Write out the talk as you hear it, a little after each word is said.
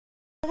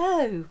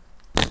hello.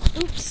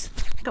 Oops,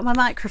 got my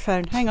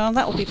microphone. Hang on,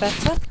 that will be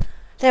better.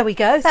 There we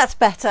go, that's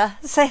better.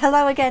 Say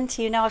hello again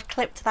to you now I've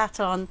clipped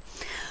that on.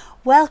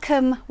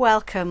 Welcome,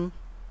 welcome.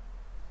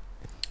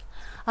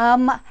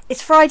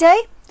 It's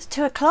Friday, it's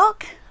 2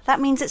 o'clock. That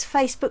means it's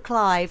Facebook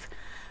Live.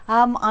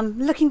 I'm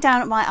looking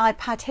down at my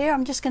iPad here.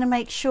 I'm just going to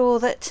make sure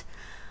that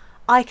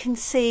I can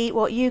see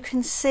what you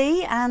can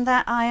see and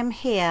that I am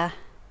here.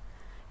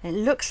 It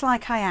looks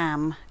like I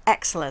am.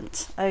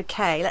 Excellent.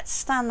 Okay, let's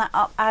stand that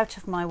up out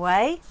of my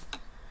way.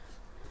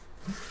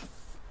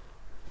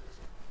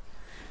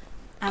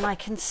 And I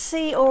can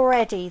see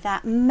already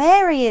that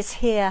Mary is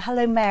here.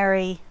 Hello,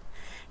 Mary.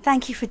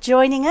 Thank you for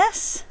joining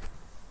us.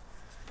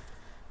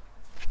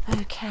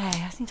 Okay,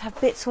 I seem to have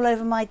bits all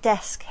over my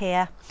desk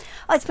here.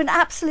 Oh, it's been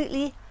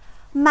absolutely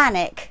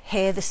manic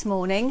here this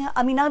morning.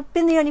 I mean, I've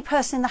been the only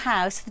person in the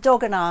house, the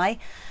dog and I,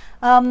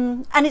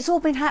 and it's all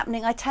been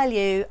happening, I tell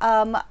you.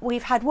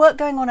 We've had work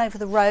going on over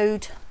the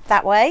road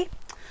that way.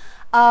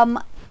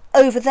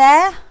 Over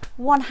there,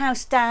 one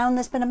house down,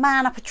 there's been a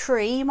man up a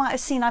tree. You might have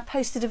seen I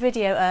posted a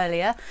video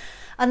earlier,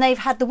 and they've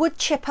had the wood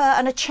chipper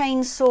and a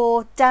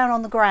chainsaw down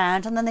on the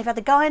ground, and then they've had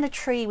a guy in a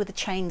tree with a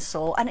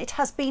chainsaw, and it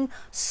has been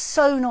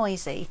so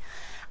noisy.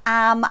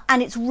 And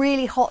it's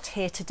really hot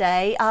here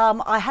today.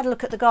 I had a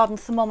look at the garden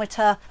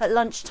thermometer at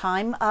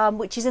lunchtime,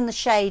 which is in the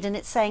shade, and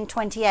it's saying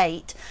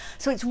 28.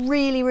 So it's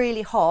really,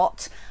 really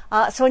hot.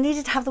 So I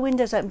needed to have the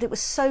windows open, but it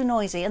was so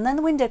noisy. And then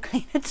the window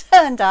cleaner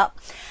turned up,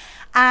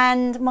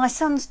 and my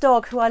son's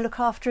dog, who I look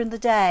after in the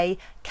day,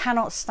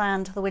 cannot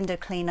stand the window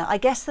cleaner. I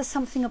guess there's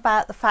something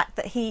about the fact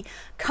that he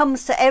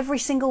comes to every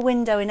single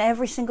window in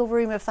every single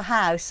room of the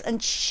house,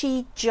 and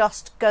she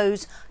just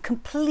goes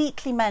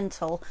completely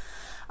mental.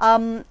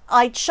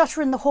 I'd shut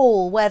her in the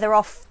hall where there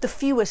are the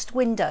fewest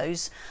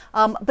windows,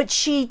 but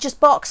she just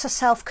barks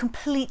herself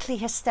completely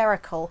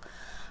hysterical.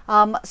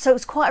 So it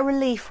was quite a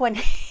relief when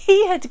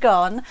he had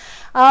gone.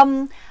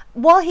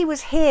 While he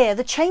was here,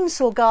 the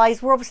chainsaw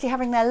guys were obviously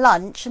having their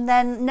lunch, and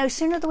then no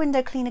sooner the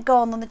window cleaner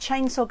gone than the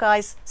chainsaw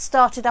guys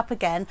started up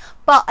again,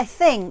 but I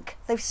think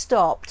they've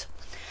stopped.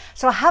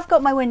 So I have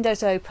got my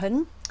windows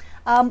open.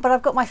 But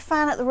I've got my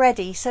fan at the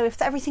ready, so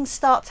if everything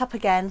starts up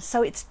again,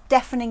 so it's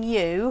deafening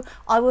you,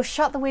 I will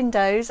shut the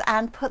windows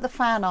and put the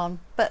fan on.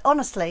 But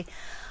honestly,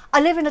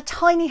 I live in a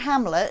tiny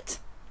hamlet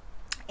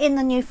in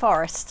the New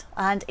Forest,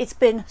 and it's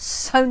been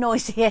so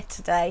noisy here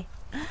today.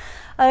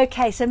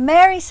 Okay, so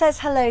Mary says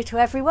hello to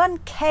everyone.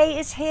 Kay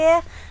is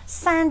here,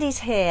 Sandy's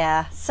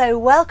here. So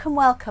welcome,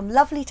 welcome.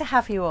 Lovely to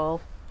have you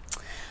all.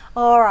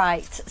 All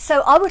right,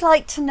 so I would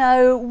like to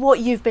know what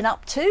you've been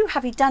up to.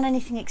 Have you done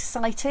anything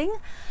exciting?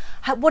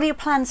 What are your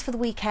plans for the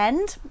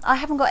weekend? I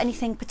haven't got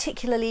anything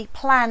particularly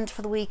planned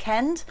for the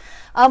weekend.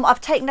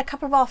 I've taken a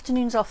couple of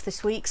afternoons off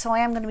this week, so I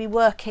am going to be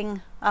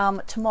working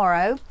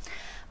tomorrow.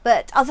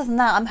 But other than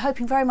that, I'm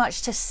hoping very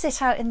much to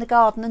sit out in the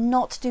garden and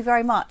not do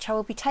very much. I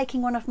will be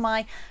taking one of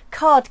my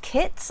card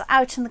kits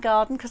out in the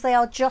garden because they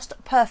are just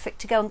perfect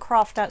to go and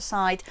craft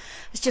outside.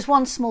 It's just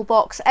one small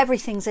box,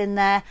 everything's in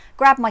there.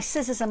 Grab my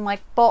scissors and my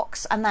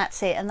box and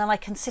that's it. And then I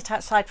can sit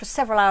outside for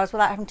several hours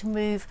without having to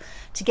move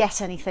to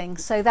get anything.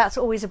 So that's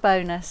always a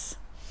bonus.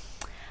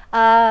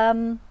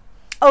 Oh,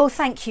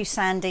 thank you,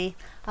 Sandy.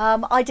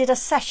 I did a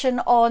session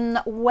on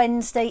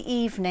Wednesday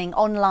evening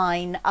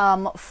online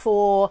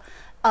for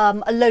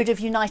a load of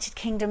United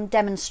Kingdom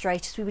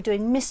demonstrators. We were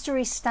doing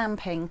mystery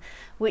stamping,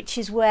 which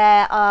is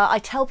where I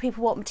tell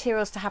people what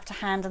materials to have to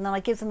hand, and then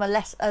I give them a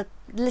list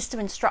of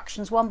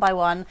instructions one by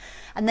one,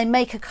 and they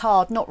make a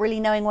card not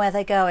really knowing where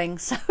they're going.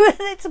 So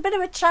it's a bit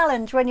of a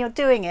challenge when you're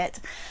doing it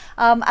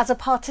as a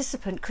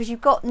participant, because you've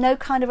got no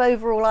kind of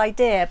overall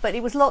idea, but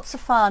it was lots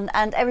of fun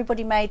and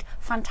everybody made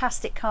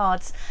fantastic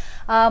cards.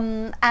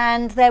 And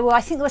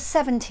I think there were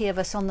 70 of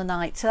us on the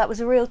night, so that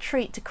was a real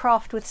treat to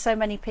craft with so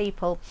many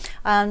people.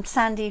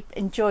 Sandy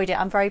enjoyed it.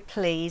 I'm very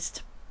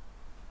pleased.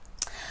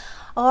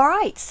 All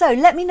right, so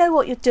let me know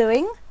what you're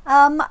doing.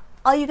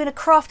 Are you going to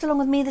craft along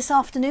with me this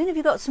afternoon? Have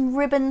you got some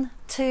ribbon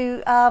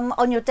to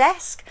on your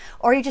desk,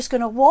 or are you just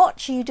going to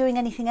watch? Are you doing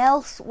anything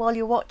else while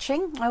you're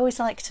watching? I always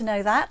like to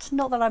know that,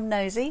 not that I'm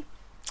nosy.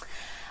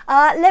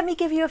 Let me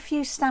give you a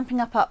few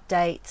Stampin' Up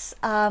updates.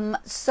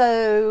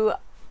 So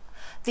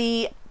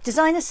the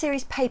Designer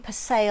Series paper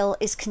sale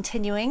is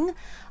continuing.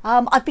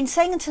 I've been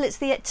saying until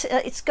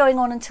it's going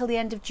on until the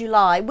end of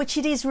July, which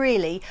it is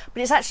really,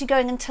 but it's actually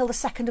going until the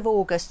 2nd of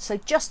August, so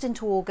just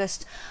into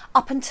August,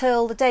 up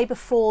until the day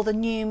before the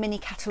new mini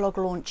catalogue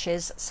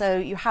launches. So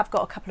you have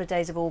got a couple of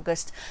days of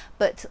August,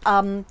 but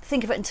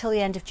think of it until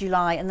the end of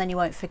July and then you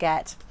won't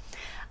forget.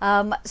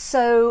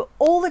 So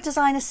all the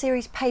Designer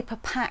Series paper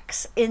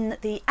packs in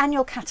the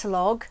annual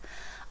catalogue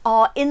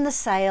are in the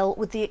sale,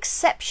 with the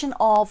exception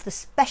of the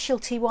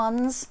specialty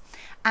ones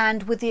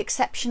and with the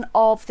exception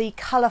of the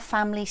colour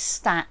family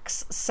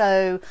stacks.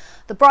 So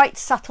the bright,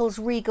 subtles,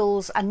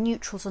 regals and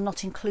neutrals are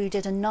not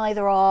included, and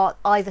neither are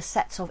either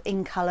sets of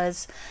in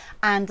colours,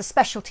 and the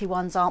specialty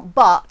ones aren't,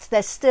 but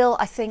there's still,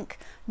 I think,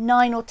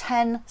 9 or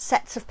 10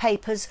 sets of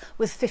papers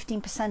with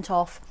 15%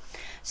 off.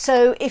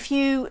 So if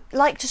you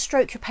like to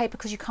stroke your paper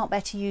because you can't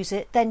bear to use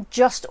it, then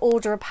just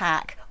order a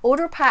pack.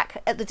 Order a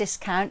pack at the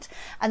discount,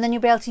 and then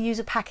you'll be able to use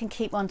a pack and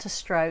keep one to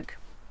stroke.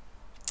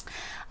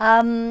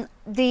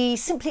 The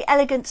Simply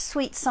Elegant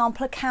Sweet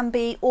Sampler can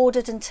be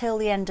ordered until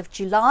the end of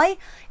July.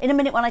 In a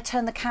minute when I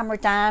turn the camera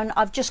down,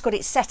 I've just got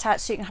it set out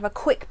so you can have a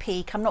quick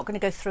peek. I'm not going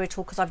to go through it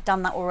all because I've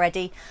done that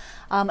already,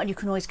 and you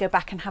can always go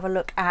back and have a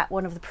look at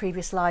one of the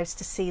previous lives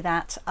to see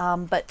that,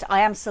 but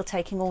I am still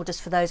taking orders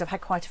for those. I've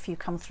had quite a few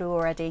come through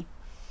already.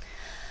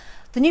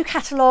 The new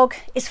catalogue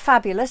is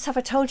fabulous. Have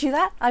I told you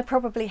that? I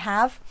probably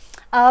have.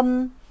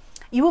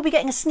 You will be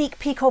getting a sneak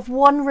peek of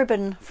one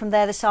ribbon from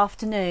there this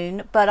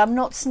afternoon, but I'm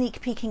not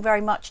sneak peeking very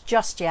much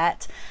just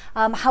yet.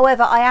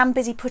 However, I am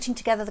busy putting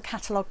together the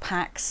catalogue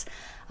packs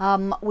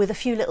with a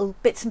few little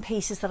bits and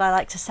pieces that I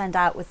like to send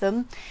out with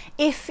them.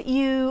 If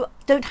you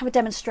don't have a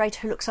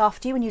demonstrator who looks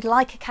after you and you'd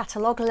like a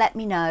catalogue, let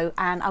me know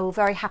and I will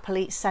very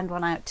happily send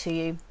one out to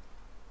you.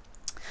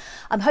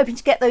 I'm hoping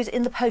to get those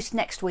in the post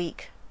next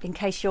week, in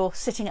case you're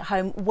sitting at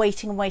home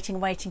waiting and waiting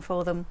and waiting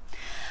for them.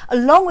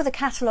 Along with the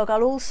catalogue,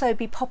 I'll also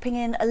be popping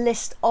in a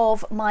list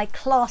of my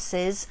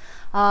classes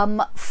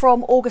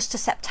from August to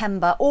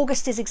September.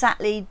 August is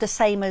exactly the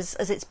same as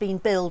it's been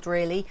billed,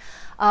 really,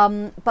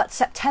 but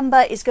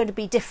September is going to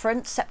be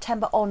different,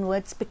 September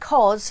onwards,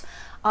 because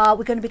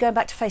we're going to be going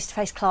back to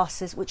face-to-face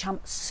classes, which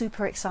I'm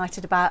super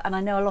excited about, and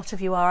I know a lot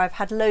of you are. I've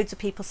had loads of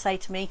people say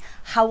to me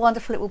how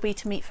wonderful it will be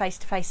to meet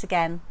face-to-face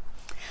again.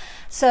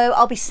 So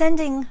I'll be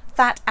sending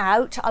that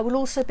out. I will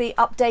also be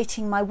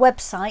updating my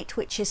website,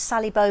 which is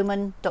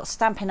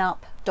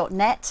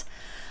sallybowman.stampinup.net,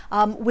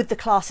 with the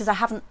classes. I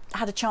haven't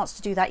had a chance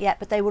to do that yet,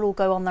 but they will all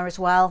go on there as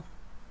well.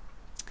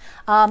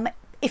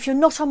 If you're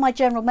not on my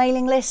general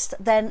mailing list,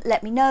 then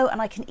let me know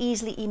and I can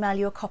easily email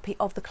you a copy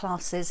of the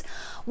classes.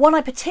 One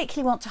I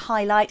particularly want to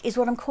highlight is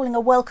what I'm calling a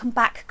welcome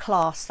back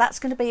class. That's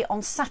going to be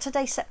on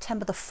Saturday,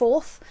 September the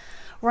 4th.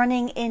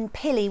 Running in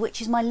Pili,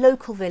 which is my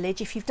local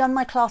village. If you've done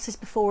my classes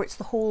before, it's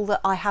the hall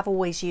that I have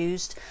always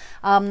used.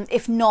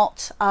 If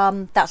not,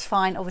 that's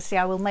fine. Obviously,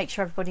 I will make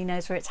sure everybody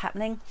knows where it's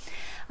happening.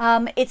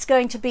 It's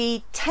going to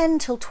be 10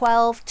 till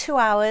 12, 2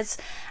 hours,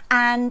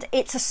 and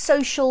it's a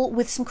social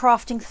with some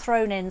crafting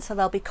thrown in. So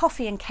there'll be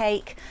coffee and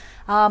cake,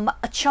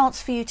 a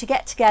chance for you to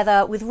get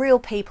together with real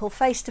people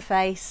face to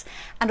face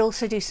and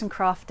also do some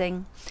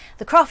crafting.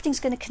 The crafting is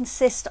going to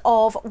consist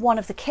of one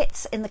of the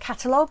kits in the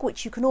catalogue,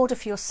 which you can order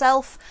for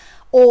yourself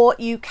or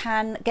you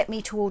can get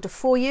me to order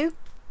for you.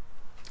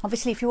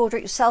 Obviously, if you order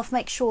it yourself,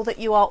 make sure that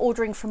you are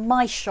ordering from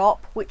my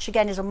shop, which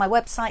again is on my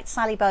website,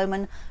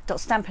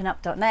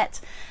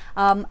 sallybowman.stampinup.net,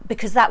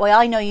 because that way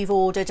I know you've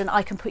ordered and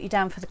I can put you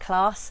down for the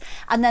class.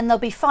 And then there'll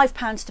be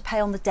 £5 to pay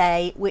on the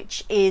day,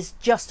 which is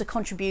just a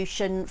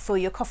contribution for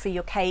your coffee,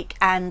 your cake,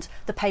 and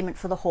the payment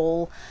for the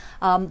hall.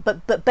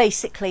 But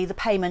basically, the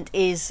payment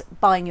is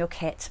buying your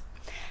kit.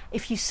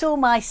 If you saw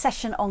my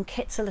session on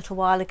kits a little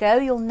while ago,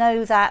 you'll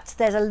know that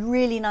there's a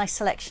really nice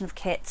selection of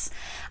kits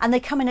and they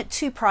come in at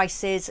two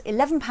prices,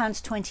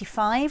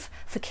 £11.25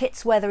 for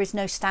kits where there is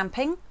no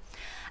stamping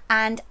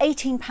and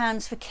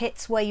 £18 for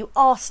kits where you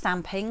are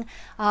stamping,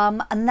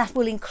 and that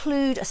will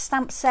include a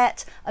stamp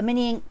set, a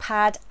mini ink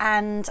pad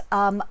and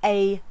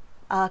a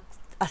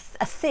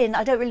thin,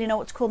 I don't really know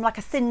what to call them, like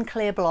a thin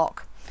clear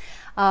block.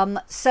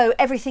 So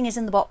everything is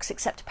in the box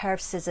except a pair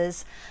of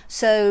scissors.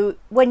 So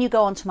when you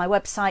go onto my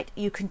website,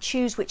 you can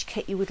choose which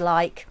kit you would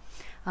like.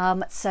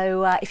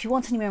 If you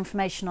want any more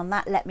information on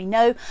that, let me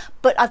know.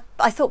 But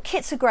I thought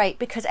kits are great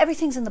because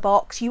everything's in the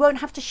box. You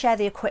won't have to share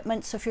the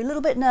equipment. So if you're a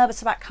little bit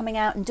nervous about coming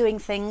out and doing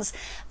things,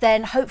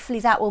 then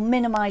hopefully that will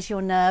minimize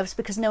your nerves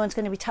because no one's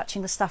going to be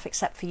touching the stuff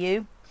except for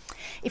you.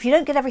 If you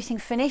don't get everything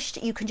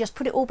finished, you can just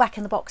put it all back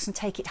in the box and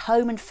take it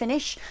home and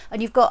finish,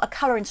 and you've got a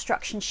colour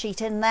instruction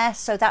sheet in there,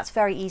 so that's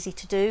very easy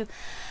to do.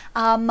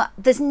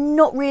 There's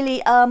not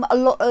really a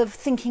lot of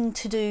thinking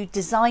to do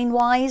design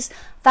wise.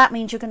 That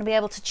means you're going to be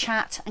able to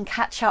chat and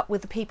catch up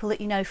with the people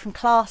that you know from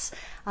class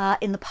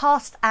in the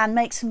past and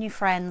make some new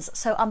friends,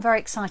 so I'm very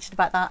excited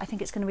about that. I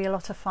think it's going to be a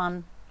lot of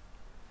fun.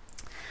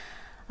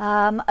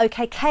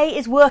 Okay, Kay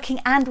is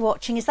working and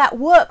watching. Is that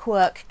work,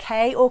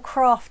 Kay, or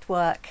craft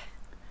work?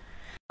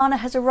 Anna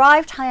has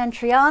arrived. Hi,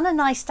 Andriana,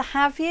 nice to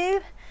have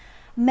you.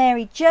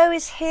 Mary Jo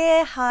is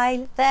here.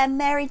 Hi there,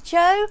 Mary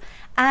Jo.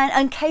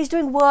 And Kay's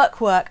doing work.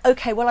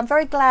 Okay, well, I'm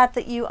very glad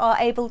that you are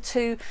able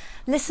to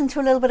listen to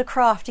a little bit of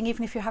crafting,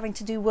 even if you're having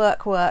to do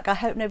work. I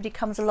hope nobody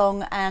comes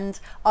along and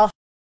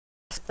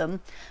asks them.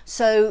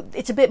 So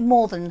it's a bit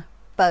more than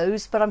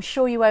bows, but I'm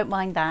sure you won't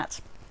mind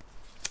that.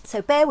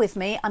 So bear with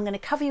me. I'm going to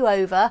cover you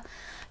over,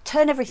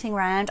 turn everything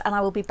round, and I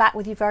will be back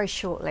with you very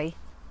shortly.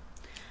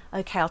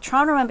 Okay, I'll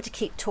try and remember to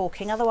keep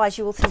talking, otherwise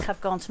you will think I've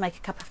gone to make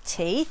a cup of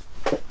tea.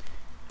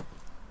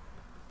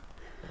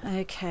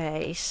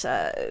 Okay,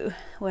 so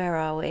where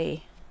are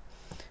we?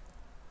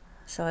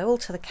 So I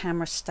alter the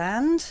camera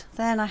stand,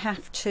 then I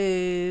have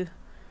to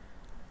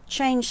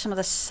change some of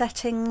the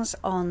settings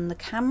on the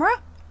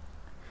camera,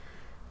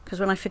 because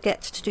when I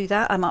forget to do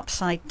that I'm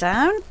upside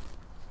down.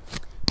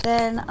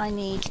 Then I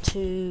need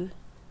to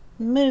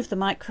move the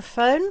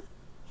microphone,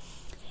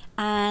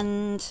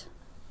 and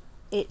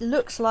it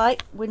looks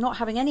like we're not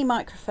having any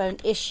microphone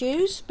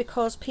issues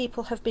because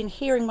people have been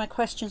hearing my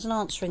questions and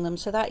answering them,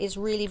 so that is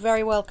really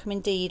very welcome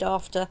indeed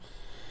after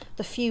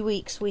the few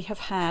weeks we have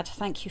had.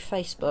 Thank you,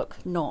 Facebook.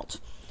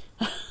 Not.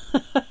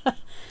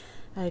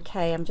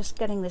 Okay, I'm just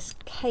getting this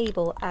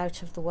cable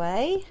out of the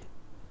way.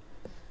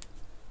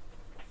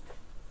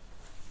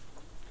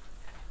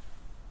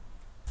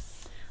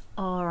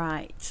 All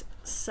right,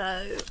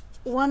 so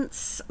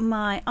once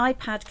my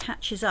iPad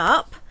catches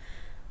up,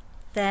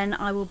 then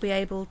I will be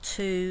able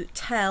to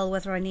tell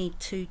whether I need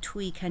to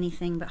tweak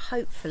anything, but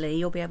hopefully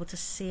you'll be able to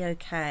see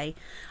okay.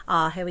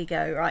 Ah, here we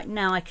go. Right,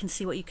 now I can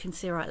see what you can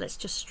see. Right, let's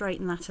just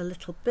straighten that a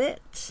little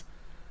bit.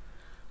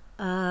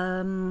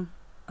 Oh,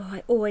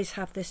 I always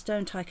have this,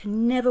 don't I? I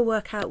can never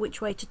work out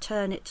which way to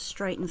turn it to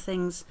straighten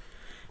things,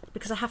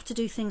 because I have to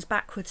do things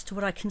backwards to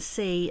what I can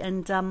see,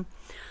 and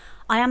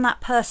I am that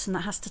person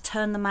that has to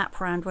turn the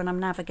map around when I'm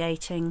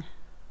navigating.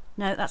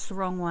 No, that's the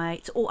wrong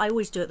way. I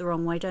always do it the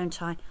wrong way,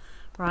 don't I?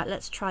 Right,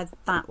 let's try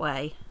that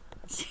way.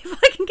 Let's see if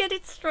I can get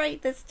it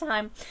straight this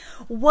time.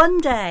 One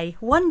day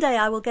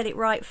I will get it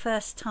right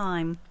first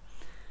time.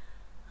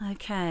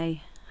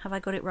 Okay, have I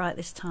got it right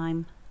this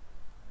time?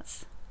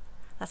 That's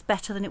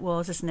better than it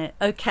was, isn't it?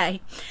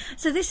 Okay,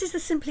 so this is the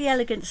Simply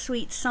Elegant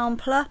Sweet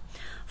Sampler.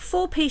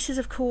 4 pieces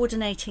of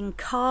coordinating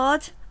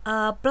card,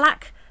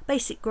 black,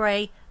 basic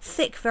grey,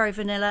 thick Very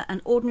Vanilla and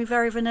ordinary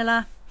Very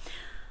Vanilla,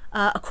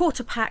 a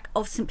quarter pack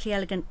of Simply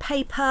Elegant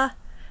paper,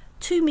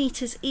 2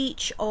 meters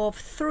each of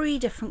 3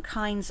 different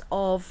kinds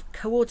of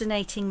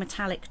coordinating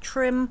metallic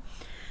trim,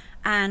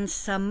 and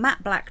some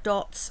matte black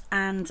dots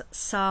and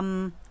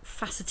some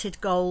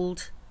faceted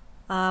gold.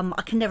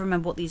 I can never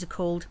remember what these are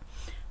called.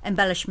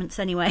 Embellishments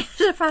anyway.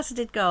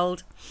 Faceted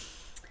gold.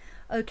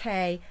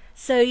 Okay,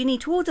 so you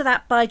need to order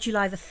that by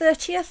July the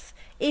 30th.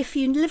 If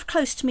you live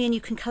close to me and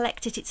you can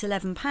collect it, it's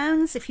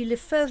 £11. If you live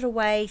further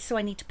away, so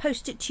I need to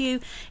post it to you,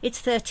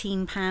 it's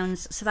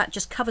 £13. So that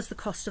just covers the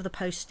cost of the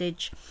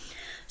postage.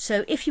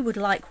 So if you would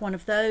like one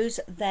of those,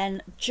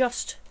 then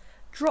just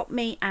drop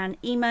me an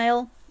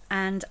email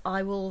and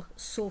I will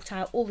sort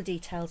out all the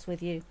details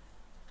with you.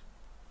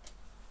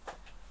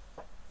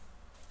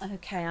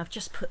 Okay, I've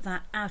just put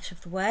that out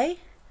of the way,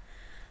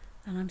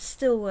 and I'm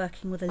still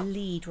working with a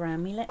lead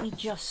around me. Let me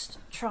just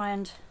try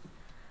and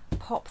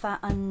pop that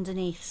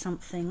underneath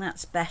something.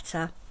 That's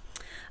better.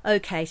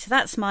 Okay, so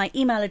that's my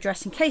email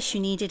address in case you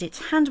need it.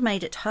 It's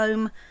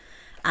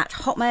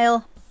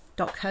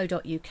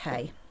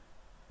handmadeathome@hotmail.co.uk.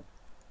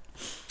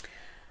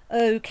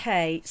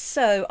 Okay,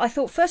 so I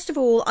thought first of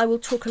all I will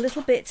talk a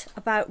little bit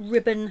about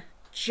ribbon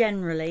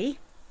generally,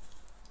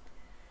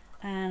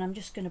 and I'm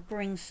just going to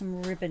bring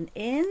some ribbon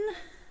in.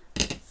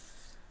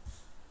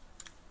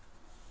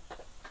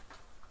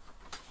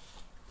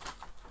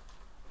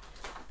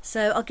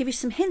 So I'll give you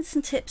some hints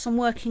and tips on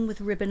working with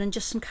ribbon and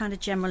just some kind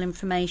of general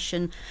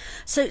information.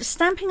 So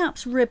Stampin'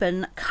 Up's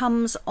ribbon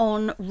comes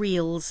on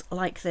reels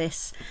like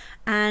this,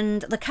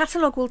 and the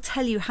catalogue will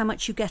tell you how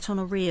much you get on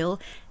a reel.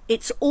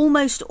 It's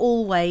almost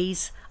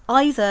always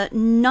either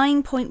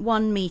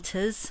 9.1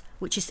 meters,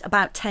 which is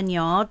about 10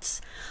 yards,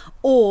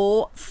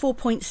 or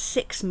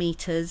 4.6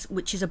 meters,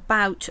 which is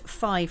about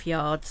 5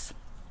 yards.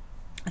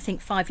 I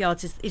think 5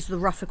 yards is the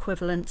rough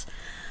equivalent.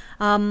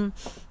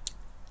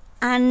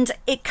 And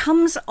it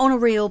comes on a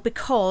reel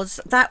because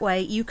that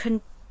way you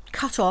can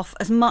cut off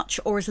as much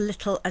or as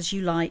little as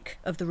you like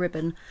of the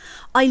ribbon.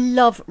 I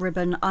love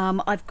ribbon. I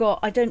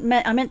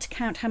meant to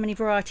count how many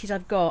varieties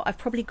I've got. I've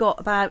probably got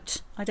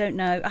about, I don't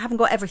know, I haven't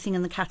got everything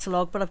in the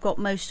catalogue, but I've got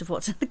most of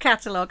what's in the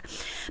catalogue,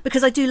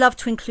 because I do love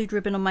to include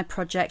ribbon on my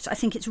projects. I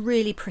think it's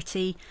really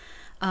pretty.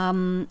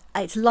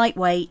 It's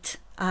lightweight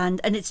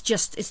and it's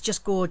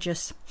just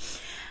gorgeous.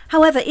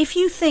 However, if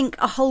you think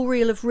a whole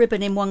reel of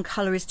ribbon in one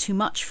colour is too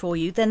much for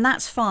you, then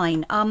that's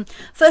fine.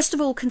 First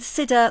of all,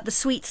 consider the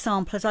sweet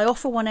samplers. I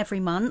offer one every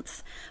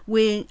month,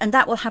 and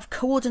that will have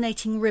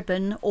coordinating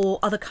ribbon or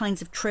other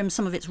kinds of trim.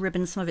 Some of it's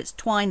ribbon, some of it's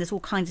twine. There's all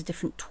kinds of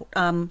different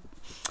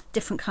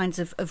kinds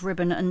of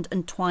ribbon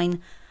and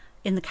twine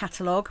in the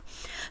catalogue.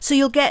 So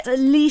you'll get at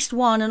least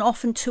one and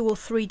often 2 or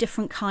 3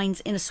 different kinds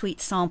in a sweet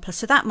sampler.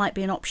 So that might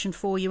be an option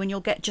for you, and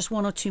you'll get just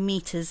 1 or 2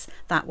 meters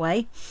that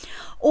way.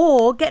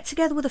 Or get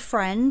together with a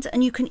friend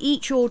and you can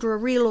each order a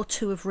reel or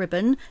 2 of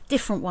ribbon,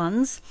 different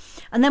ones,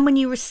 and then when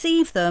you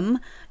receive them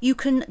you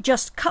can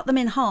just cut them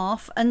in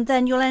half, and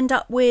then you'll end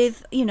up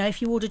with, you know,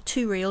 if you ordered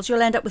 2 reels,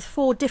 you'll end up with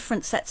 4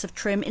 different sets of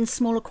trim in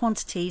smaller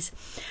quantities.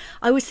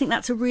 I always think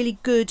that's a really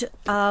good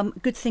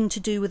thing to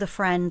do with a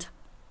friend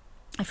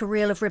if a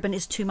reel of ribbon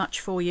is too much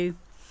for you.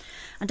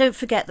 And don't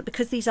forget that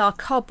because these are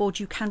cardboard,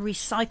 you can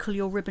recycle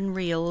your ribbon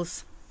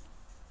reels.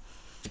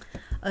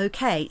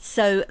 Okay,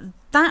 so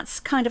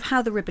that's kind of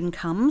how the ribbon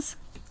comes.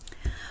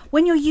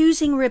 When you're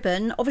using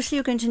ribbon, obviously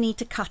you're going to need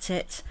to cut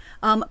it.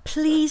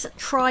 Please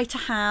try to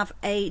have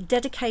a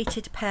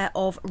dedicated pair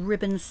of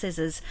ribbon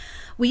scissors.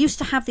 We used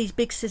to have these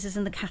big scissors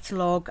in the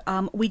catalogue.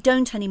 We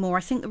don't anymore.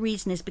 I think the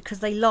reason is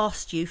because they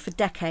last you for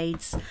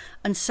decades,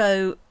 and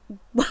so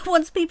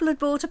once people had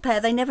bought a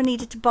pair, they never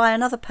needed to buy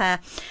another pair,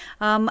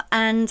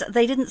 and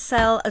they didn't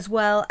sell as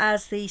well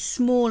as the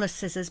smaller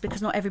scissors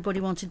because not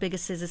everybody wanted bigger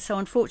scissors, so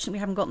unfortunately we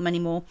haven't got them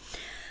anymore.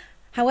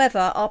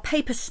 However, our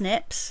paper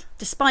snips,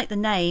 despite the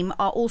name,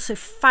 are also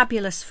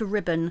fabulous for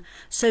ribbon.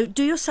 So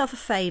do yourself a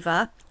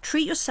favour,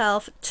 treat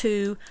yourself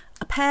to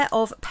a pair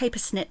of paper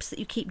snips that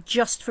you keep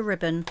just for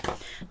ribbon.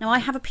 Now I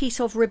have a piece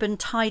of ribbon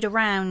tied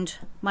around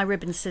my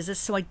ribbon scissors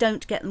so I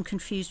don't get them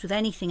confused with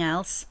anything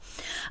else.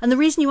 And the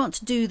reason you want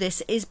to do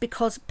this is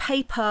because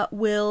paper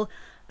will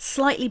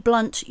slightly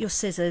blunt your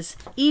scissors.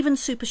 Even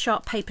super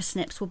sharp paper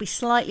snips will be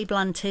slightly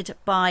blunted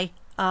by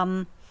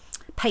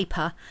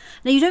paper.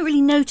 Now you don't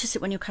really notice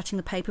it when you're cutting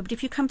the paper, but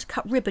if you come to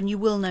cut ribbon you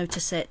will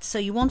notice it. So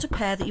you want a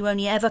pair that you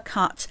only ever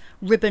cut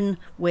ribbon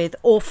with,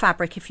 or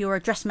fabric. If you're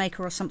a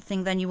dressmaker or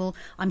something, then you will,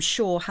 I'm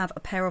sure, have a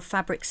pair of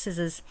fabric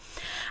scissors.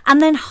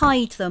 And then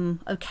hide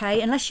them,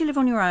 okay? Unless you live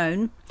on your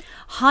own,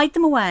 hide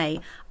them away.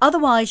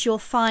 Otherwise you'll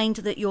find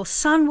that your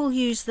son will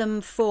use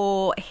them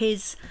for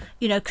his,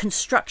 you know,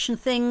 construction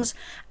things,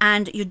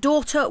 and your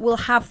daughter will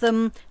have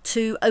them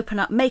to open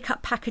up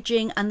makeup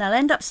packaging, and they'll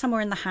end up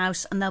somewhere in the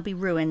house and they'll be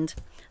ruined.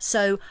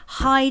 So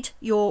hide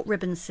your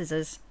ribbon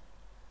scissors.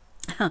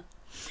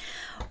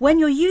 When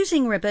you're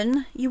using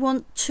ribbon, you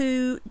want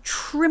to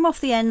trim off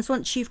the ends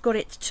once you've got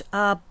it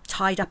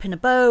tied up in a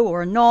bow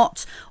or a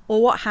knot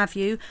or what have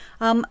you,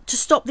 to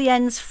stop the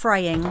ends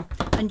fraying.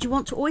 And you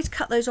want to always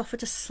cut those off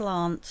at a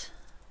slant,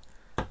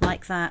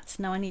 like that.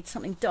 Now I need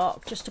something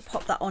dark just to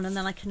pop that on, and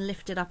then I can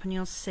lift it up and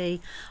you'll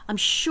see. I'm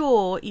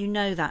sure you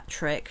know that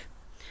trick.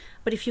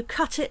 But if you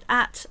cut it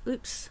at,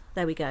 oops,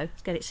 there we go,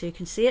 let's get it so you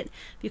can see it.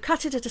 If you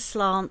cut it at a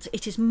slant,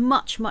 it is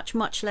much, much,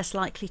 much less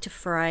likely to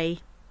fray.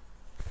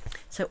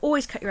 So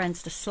always cut your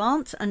ends at a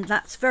slant, and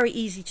that's very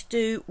easy to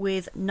do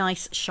with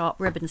nice sharp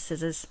ribbon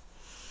scissors.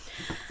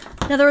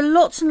 Now there are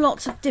lots and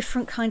lots of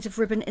different kinds of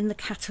ribbon in the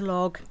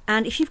catalogue,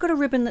 and if you've got a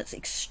ribbon that's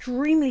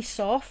extremely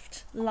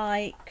soft,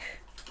 like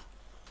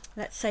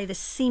let's say the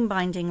seam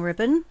binding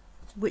ribbon,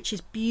 which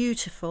is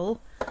beautiful.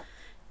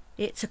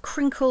 It's a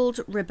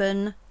crinkled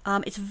ribbon.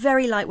 It's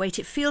very lightweight.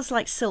 It feels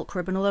like silk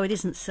ribbon, although it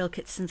isn't silk,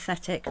 it's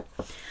synthetic.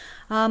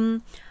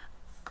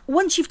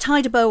 Once you've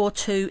tied a bow or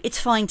two, it's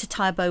fine to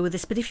tie a bow with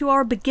this, but if you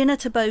are a beginner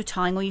to bow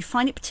tying or you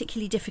find it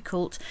particularly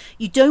difficult,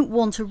 you don't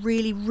want a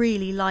really,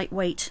 really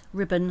lightweight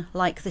ribbon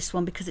like this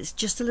one, because it's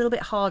just a little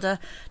bit harder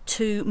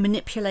to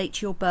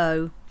manipulate your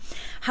bow.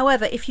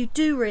 However, if you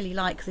do really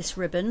like this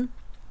ribbon,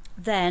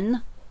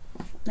 then,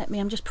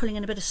 I'm just pulling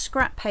in a bit of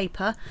scrap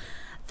paper,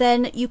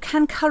 then you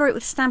can colour it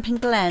with Stampin'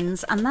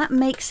 Blends, and that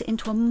makes it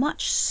into a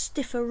much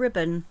stiffer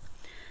ribbon.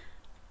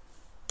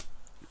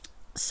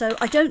 So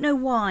I don't know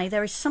why,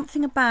 there is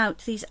something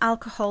about these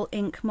alcohol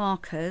ink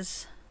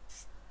markers.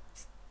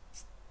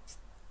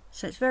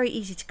 So it's very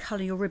easy to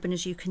colour your ribbon,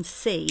 as you can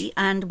see,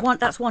 and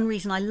that's one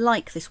reason I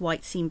like this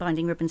white seam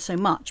binding ribbon so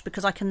much,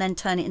 because I can then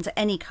turn it into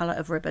any colour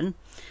of ribbon.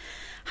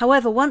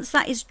 However, once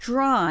that is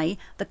dry,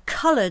 the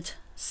coloured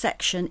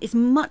section is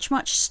much,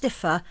 much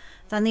stiffer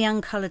than the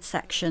uncoloured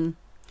section.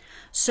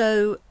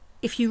 So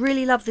if you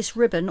really love this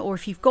ribbon, or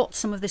if you've got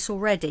some of this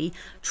already,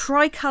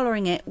 try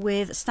colouring it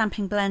with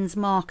Stampin' Blends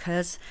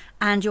markers,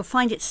 and you'll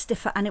find it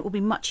stiffer and it will be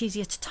much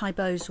easier to tie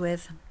bows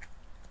with.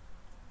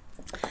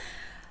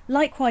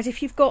 Likewise,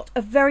 if you've got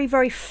a very,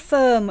 very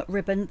firm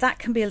ribbon, that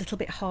can be a little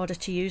bit harder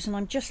to use, and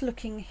I'm just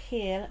looking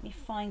here, let me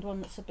find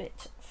one that's a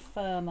bit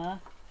firmer.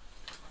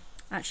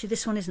 Actually,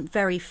 this one isn't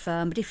very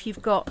firm, but if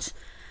you've got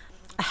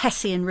a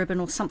Hessian ribbon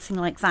or something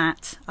like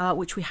that,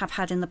 which we have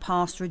had in the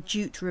past, or a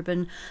jute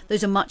ribbon,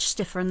 those are much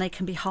stiffer and they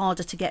can be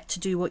harder to get to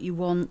do what you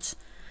want.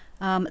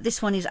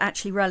 This one is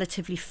actually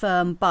relatively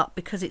firm, but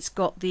because it's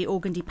got the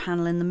organdy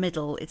panel in the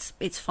middle,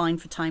 it's fine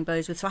for tying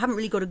bows with. So I haven't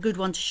really got a good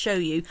one to show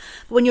you,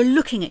 but when you're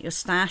looking at your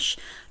stash,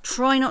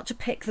 try not to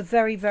pick the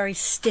very, very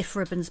stiff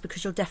ribbons,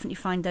 because you'll definitely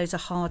find those are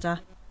harder.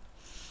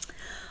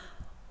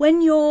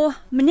 When you're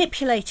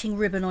manipulating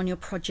ribbon on your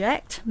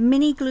project,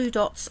 mini glue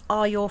dots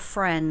are your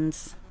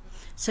friends.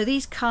 So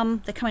these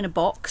come in a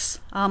box.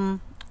 I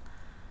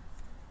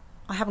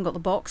haven't got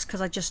the box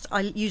because I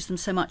use them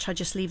so much I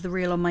just leave the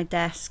reel on my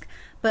desk.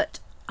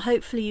 But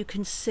hopefully you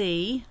can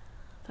see,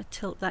 if I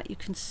tilt that, you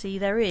can see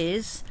there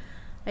is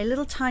a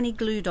little tiny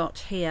glue dot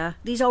here.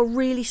 These are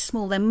really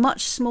small. They're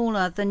much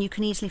smaller than you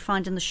can easily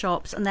find in the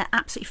shops, and they're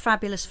absolutely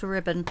fabulous for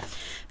ribbon.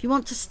 If you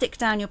want to stick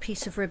down your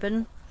piece of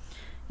ribbon,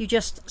 you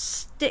just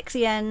stick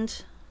the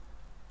end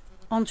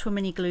onto a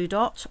mini glue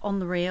dot on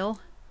the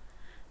reel,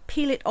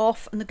 peel it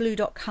off, and the glue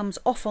dot comes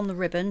off on the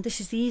ribbon. This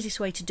is the easiest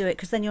way to do it,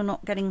 because then you're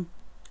not getting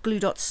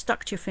glue dots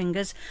stuck to your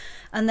fingers,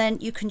 and then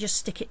you can just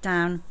stick it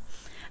down.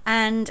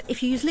 And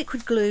if you use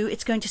liquid glue,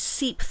 it's going to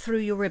seep through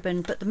your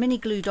ribbon, but the mini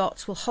glue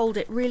dots will hold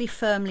it really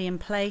firmly in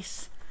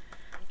place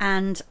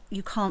and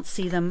you can't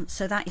see them,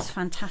 so that is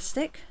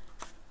fantastic.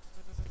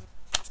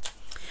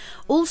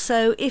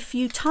 Also, if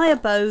you tie a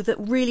bow that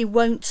really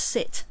won't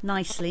sit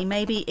nicely,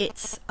 maybe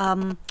it's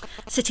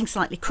sitting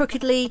slightly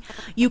crookedly,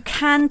 you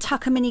can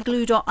tuck a mini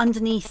glue dot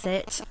underneath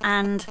it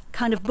and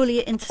kind of bully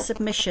it into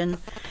submission.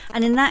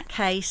 And in that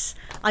case,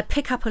 I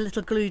pick up a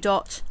little glue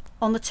dot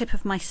on the tip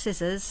of my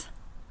scissors.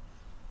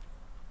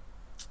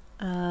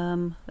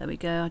 There we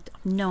go. I have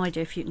no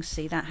idea if you can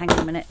see that. Hang on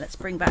a minute. Let's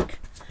bring back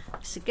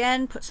this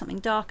again, put something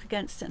dark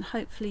against it, and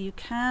hopefully you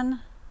can.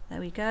 There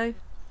we go.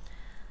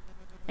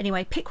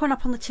 Anyway, pick one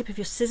up on the tip of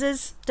your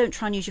scissors. Don't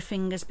try and use your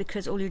fingers,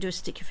 because all you do is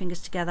stick your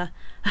fingers together.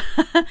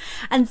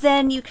 And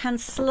then you can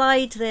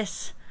slide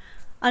this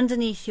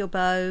underneath your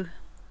bow.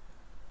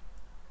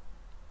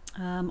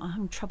 I'm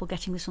having trouble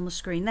getting this on the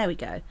screen. There we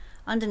go.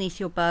 Underneath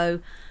your bow,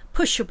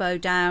 push your bow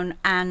down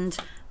and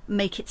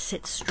make it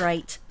sit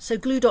straight. So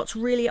glue dots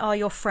really are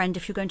your friend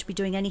if you're going to be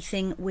doing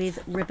anything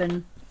with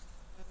ribbon.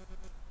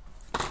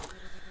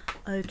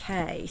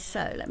 Okay,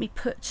 so let me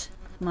put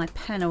my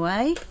pen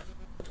away.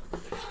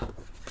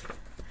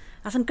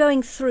 As I'm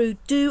going through,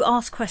 do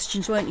ask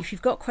questions, won't you? If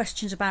you've got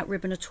questions about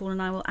ribbon at all,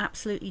 and I will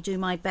absolutely do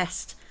my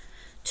best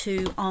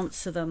to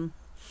answer them.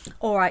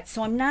 All right,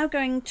 so I'm now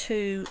going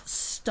to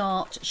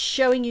start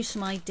showing you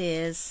some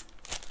ideas.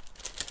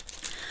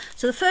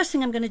 So the first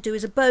thing I'm going to do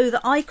is a bow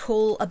that I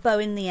call a bow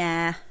in the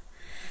air.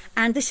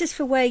 And this is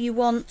for where you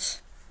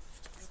want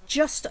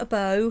just a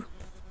bow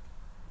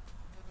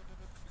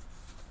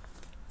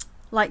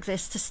like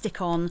this to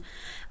stick on.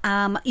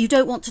 You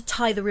don't want to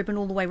tie the ribbon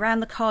all the way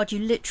around the card, you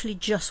literally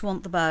just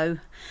want the bow.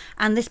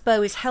 And this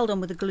bow is held on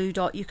with a glue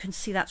dot. You can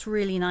see that's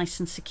really nice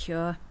and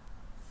secure.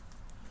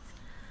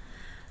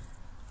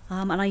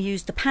 And I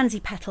used the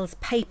Pansy Petals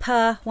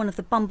paper, one of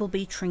the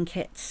Bumblebee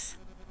trinkets,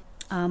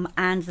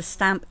 and the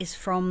stamp is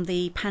from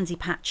the Pansy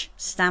Patch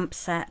stamp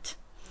set.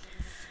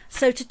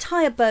 So to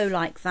tie a bow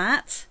like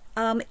that,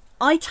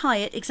 I tie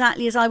it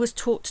exactly as I was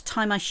taught to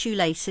tie my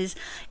shoelaces,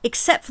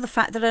 except for the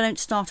fact that I don't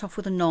start off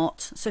with a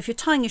knot. So if you're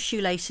tying your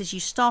shoelaces, you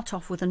start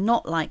off with a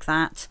knot like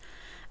that,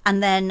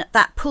 and then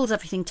that pulls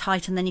everything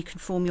tight, and then you can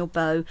form your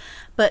bow.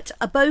 But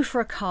a bow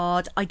for a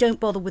card, I don't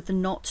bother with the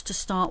knot to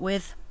start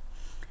with.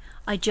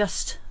 I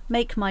just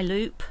make my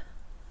loop.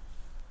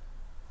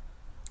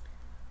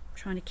 I'm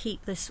trying to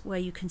keep this where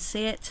you can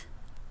see it.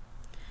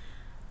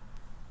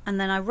 And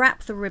then I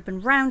wrap the ribbon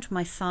round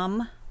my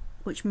thumb,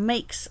 which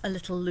makes a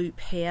little loop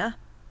here.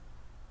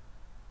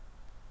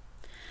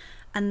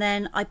 And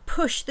then I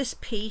push this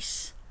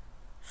piece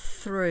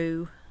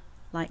through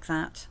like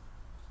that,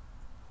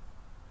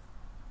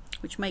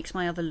 which makes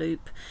my other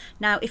loop.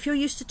 Now, if you're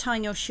used to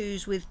tying your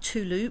shoes with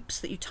 2 loops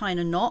that you tie in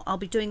a knot, I'll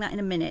be doing that in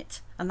a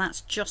minute, and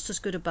that's just as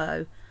good a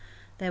bow.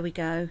 There we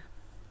go.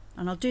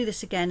 And I'll do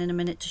this again in a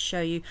minute to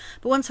show you.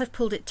 But once I've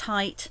pulled it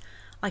tight,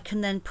 I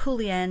can then pull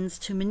the ends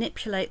to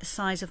manipulate the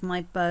size of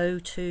my bow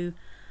to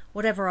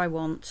whatever I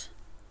want.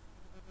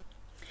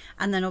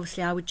 And then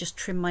obviously I would just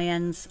trim my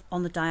ends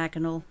on the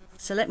diagonal.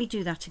 So let me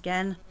do that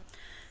again.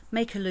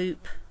 Make a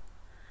loop,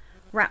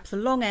 wrap the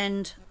long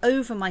end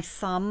over my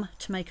thumb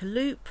to make a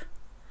loop,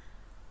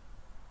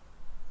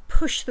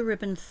 push the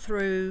ribbon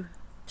through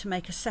to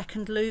make a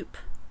second loop,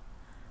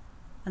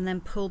 and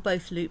then pull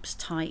both loops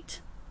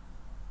tight.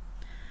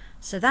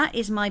 So that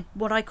is my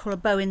what I call a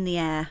bow in the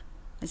air.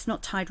 It's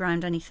not tied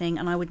around anything,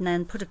 and I would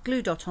then put a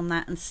glue dot on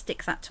that and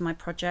stick that to my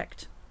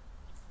project.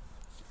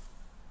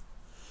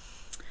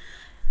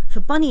 For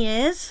bunny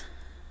ears,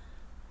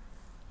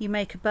 you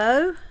make a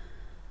bow,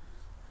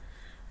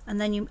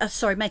 and then you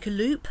make a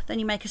loop, then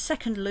you make a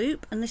second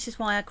loop, and this is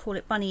why I call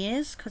it bunny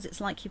ears, because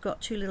it's like you've got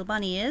 2 little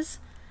bunny ears.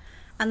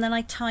 And then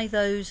I tie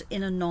those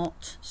in a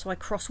knot, so I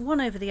cross one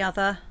over the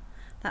other.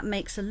 That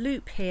makes a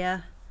loop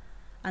here,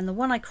 and the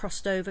one I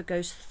crossed over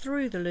goes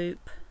through the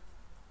loop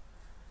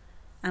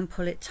and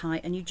pull it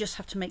tight. And you just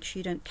have to make sure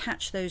you don't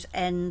catch those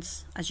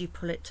ends as you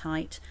pull it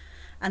tight,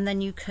 and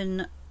then you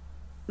can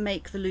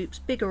make the loops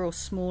bigger or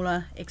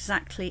smaller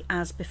exactly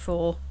as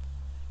before.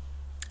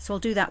 So I'll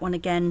do that one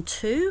again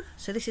too.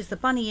 So this is the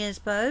bunny ears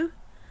bow.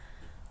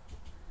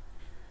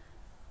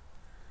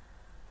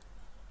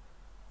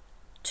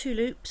 2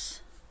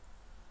 loops,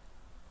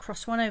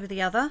 cross one over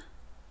the other.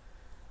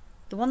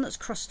 The one that's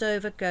crossed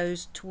over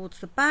goes towards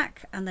the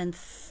back and then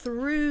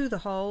through the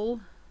hole,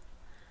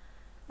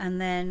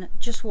 and then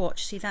just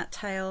watch, see that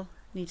tail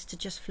needs to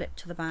just flip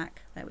to the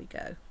back. There we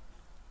go.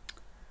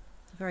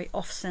 It's a very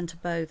off-center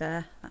bow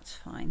there, that's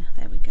fine.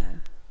 There we go.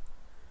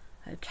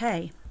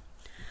 Okay,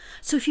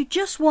 so if you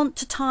just want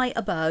to tie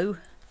a bow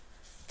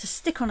to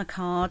stick on a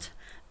card,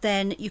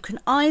 then you can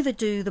either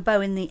do the bow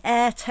in the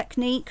air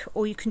technique,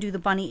 or you can do the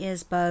bunny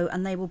ears bow,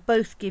 and they will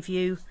both give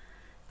you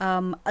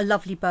a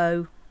lovely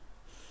bow.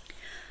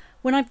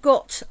 When I've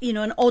got, you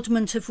know, an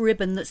oddment of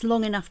ribbon that's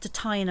long enough to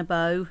tie in a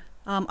bow,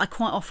 I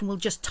quite often will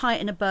just tie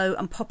it in a bow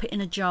and pop it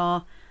in a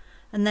jar,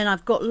 and then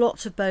I've got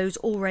lots of bows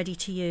all ready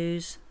to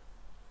use.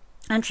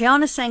 And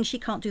Triana's saying she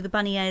can't do the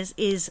bunny ears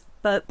is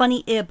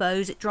bunny ear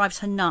bows. It drives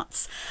her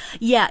nuts.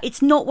 Yeah,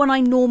 it's not what I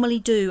normally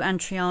do,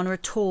 Antriana,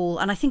 at all.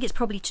 And I think it's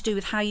probably to do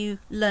with how you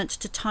learnt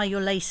to tie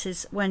your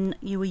laces when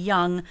you were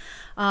young.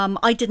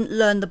 I didn't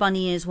learn the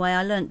bunny ears way.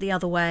 I learnt the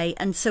other way.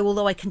 And so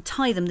although I can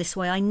tie them this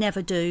way, I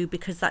never do,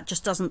 because that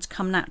just doesn't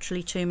come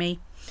naturally to me.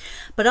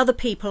 But other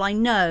people, I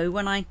know,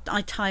 when I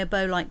tie a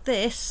bow like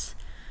this,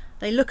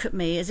 they look at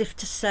me as if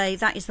to say,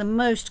 that is the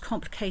most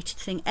complicated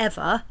thing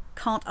ever.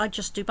 Can't I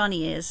just do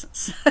bunny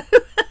ears?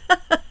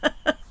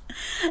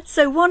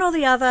 So one or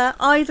the other,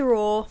 either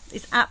or,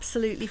 is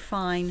absolutely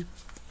fine.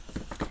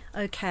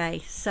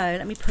 Okay, so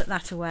let me put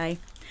that away.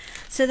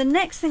 So the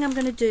next thing I'm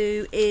going to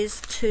do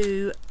is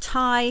to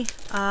tie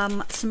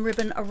some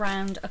ribbon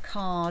around a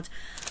card.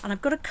 And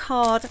I've got a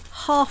card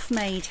half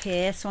made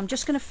here, so I'm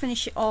just going to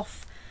finish it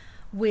off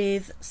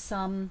with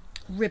some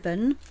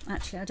ribbon.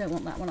 Actually, I don't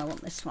want that one, I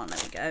want this one. There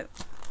we go.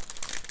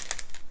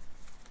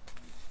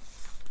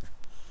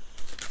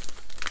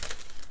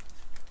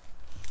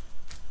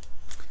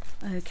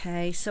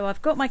 Okay, so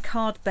I've got my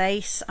card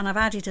base and I've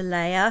added a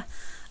layer.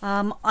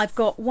 I've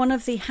got one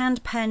of the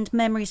hand-penned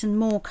Memories and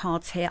More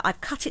cards here.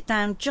 I've cut it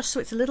down just so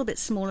it's a little bit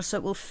smaller so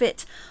it will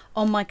fit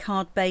on my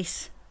card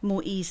base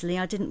more easily.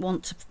 I didn't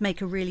want to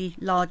make a really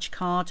large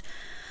card.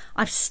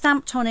 I've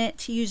stamped on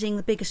it using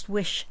the Biggest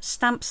Wish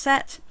stamp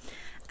set,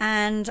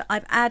 and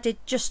I've added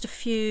just a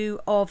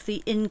few of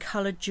the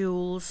in-colour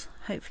jewels.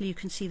 Hopefully you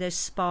can see those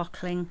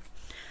sparkling.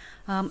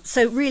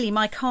 So really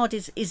my card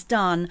is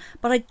done,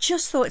 but I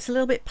just thought it's a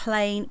little bit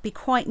plain, be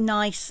quite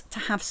nice to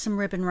have some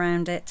ribbon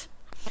around it.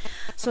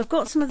 So I've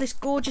got some of this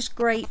gorgeous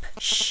grape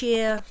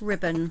sheer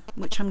ribbon,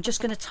 which I'm just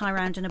going to tie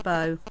around in a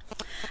bow.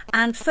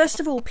 And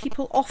first of all,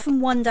 people often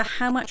wonder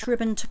how much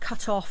ribbon to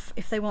cut off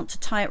if they want to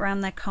tie it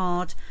around their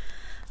card.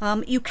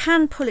 You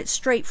can pull it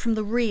straight from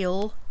the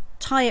reel,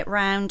 tie it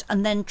round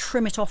and then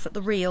trim it off at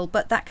the reel,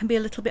 but that can be a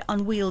little bit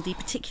unwieldy,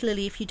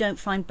 particularly if you don't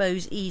find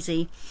bows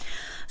easy.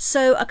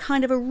 So a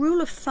kind of a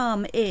rule of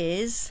thumb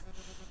is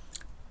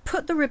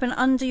put the ribbon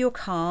under your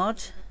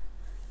card,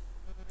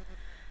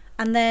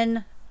 and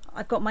then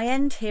I've got my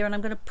end here and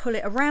I'm going to pull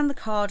it around the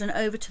card and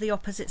over to the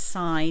opposite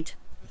side,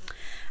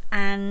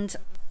 and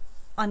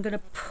I'm going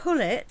to pull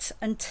it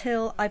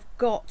until I've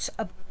got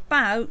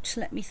about,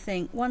 let me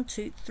think, 1,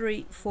 2,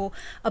 3, 4,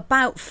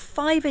 about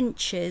 5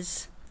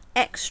 inches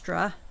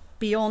extra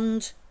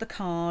beyond the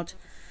card.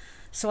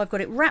 So I've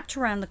got it wrapped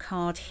around the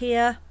card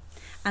here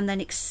and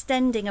then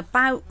extending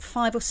about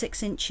 5 or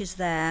 6 inches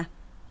there.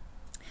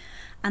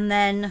 And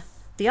then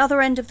the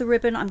other end of the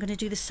ribbon I'm going to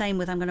do the same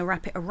with. I'm going to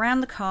wrap it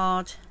around the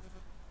card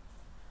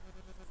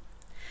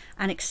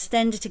and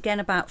extend it again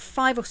about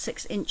 5 or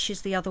 6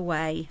 inches the other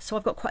way. So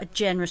I've got quite a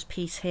generous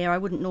piece here. I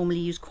wouldn't normally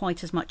use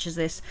quite as much as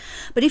this,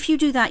 but if you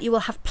do that you will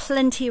have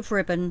plenty of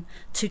ribbon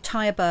to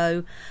tie a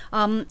bow.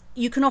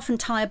 You can often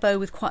tie a bow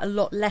with quite a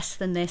lot less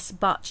than this,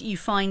 but you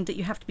find that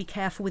you have to be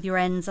careful with your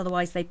ends,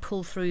 otherwise they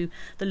pull through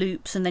the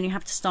loops and then you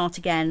have to start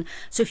again.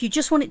 So if you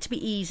just want it to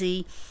be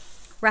easy,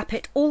 wrap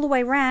it all the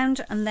way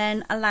round and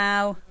then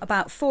allow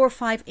about 4 or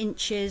 5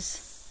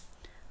 inches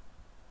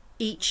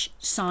each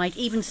side,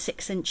 even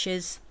 6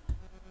 inches.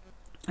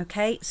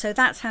 Okay, so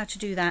that's how to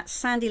do that.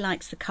 Sandy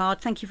likes the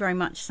card. Thank you very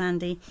much,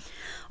 Sandy.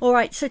 All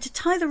right, so to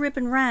tie the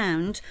ribbon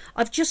round,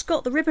 I've just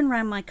got the ribbon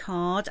round my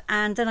card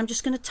and then I'm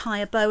just going to tie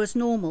a bow as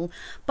normal.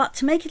 But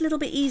to make it a little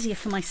bit easier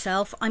for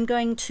myself, I'm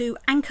going to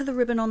anchor the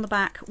ribbon on the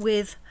back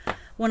with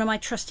one of my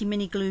trusty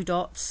mini glue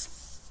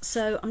dots.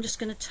 So I'm just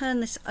going to turn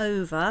this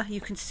over.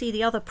 You can see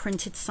the other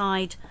printed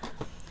side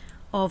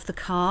of the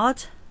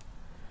card,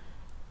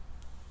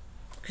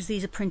 because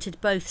these are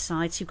printed both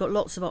sides, so you've got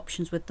lots of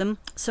options with them.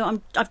 So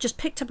I've just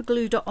picked up a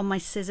glue dot on my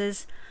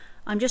scissors.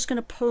 I'm just going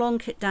to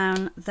plonk it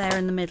down there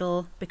in the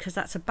middle because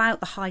that's about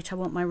the height I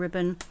want my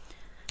ribbon.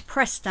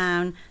 Press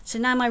down. So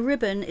now my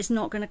ribbon is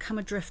not going to come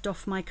adrift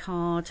off my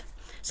card.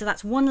 So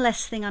that's one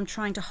less thing I'm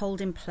trying to hold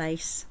in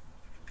place.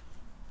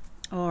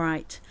 All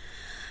right.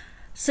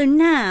 So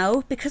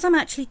now, because I'm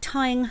actually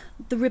tying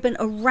the ribbon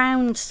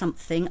around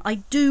something, I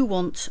do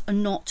want a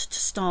knot to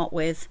start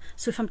with.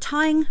 So if I'm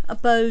tying a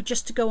bow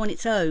just to go on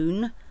its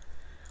own,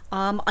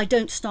 I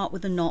don't start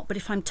with a knot. But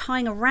if I'm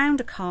tying around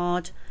a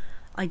card,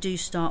 I do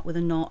start with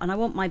a knot. And I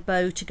want my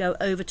bow to go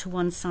over to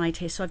one side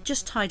here. So I've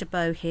just tied a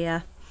bow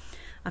here.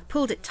 I've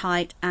pulled it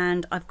tight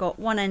and I've got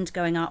one end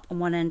going up and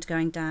one end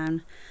going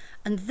down.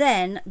 And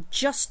then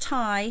just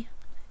tie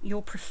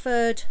your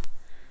preferred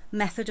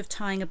method of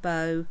tying a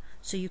bow.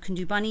 So you can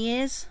do bunny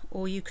ears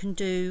or you can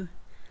do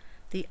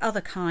the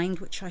other kind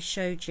which I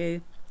showed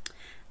you.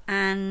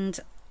 And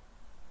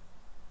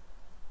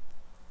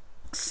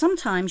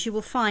sometimes you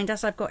will find,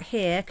 as I've got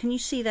here, can you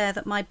see there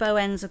that my bow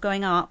ends are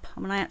going up?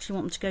 I mean, I actually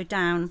want them to go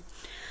down.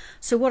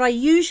 So what I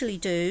usually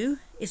do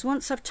is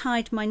once I've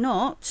tied my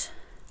knot,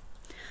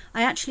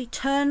 I actually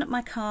turn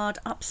my card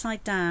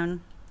upside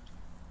down.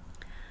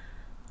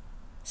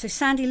 So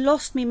Sandy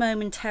lost me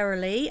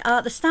momentarily.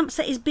 The stamp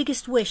set is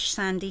Biggest Wish,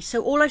 Sandy.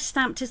 So all I've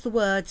stamped is the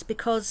words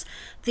because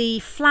the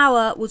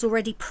flower was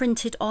already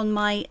printed on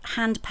my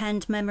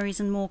hand-penned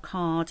Memories and More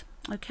card.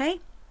 Okay.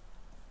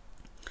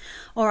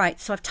 All right,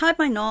 so I've tied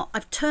my knot,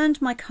 I've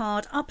turned my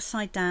card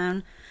upside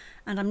down,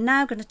 and I'm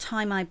now going to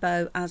tie my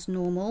bow as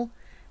normal.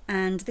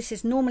 And this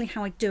is normally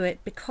how I do it,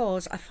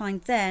 because I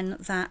find then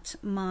that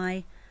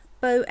my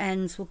bow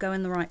ends will go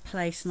in the right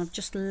place, and I've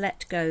just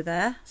let go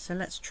there. So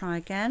let's try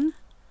again.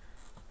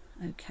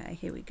 Okay,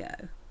 here we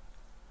go.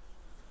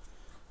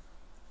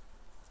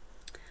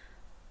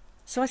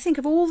 So I think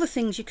of all the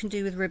things you can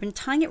do with ribbon,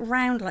 tying it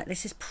round like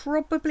this is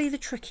probably the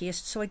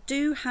trickiest. So I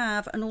do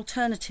have an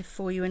alternative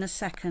for you in a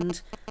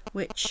second,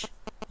 which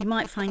you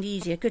might find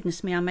easier.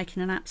 Goodness me, I'm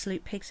making an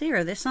absolute pig's ear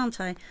of this,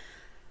 aren't I?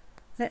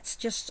 Let's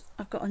just,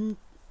 I've got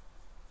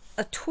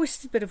a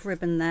twisted bit of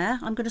ribbon there.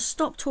 I'm going to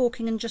stop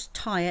talking and just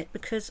tie it,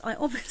 because I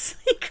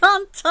obviously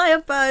can't tie a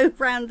bow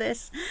around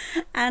this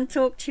and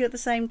talk to you at the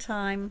same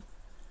time.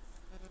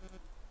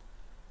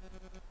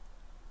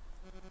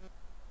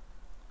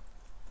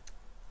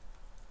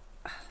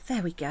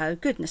 There we go.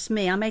 Goodness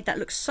me, I made that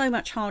look so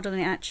much harder than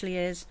it actually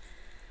is.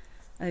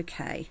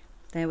 Okay,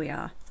 there we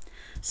are.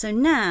 So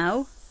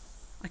now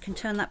I can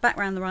turn that back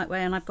round the right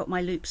way, and I've got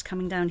my loops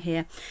coming down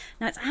here.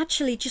 Now it's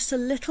actually just a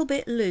little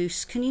bit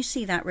loose. Can you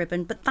see that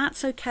ribbon? But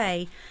that's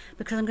okay,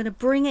 because I'm going to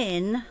bring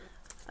in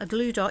a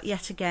glue dot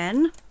yet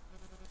again.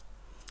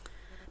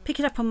 Pick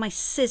it up on my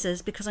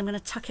scissors, because I'm going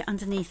to tuck it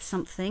underneath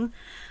something.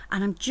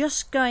 And I'm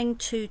just going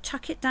to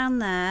tuck it down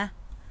there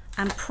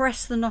and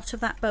press the knot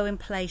of that bow in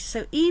place.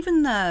 So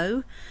even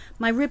though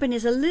my ribbon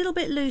is a little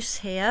bit loose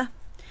here,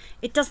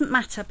 it doesn't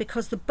matter,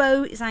 because the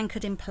bow is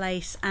anchored in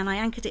place, and I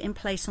anchored it in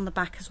place on the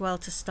back as well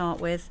to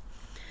start with.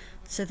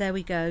 So there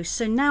we go.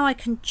 So now I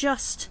can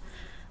just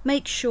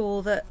make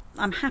sure that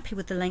I'm happy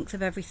with the length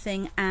of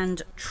everything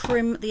and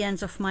trim the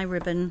ends off my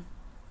ribbon,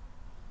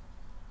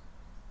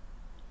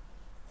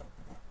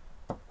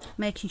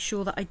 making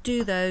sure that I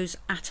do those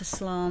at a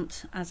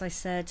slant, as I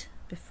said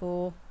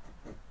before.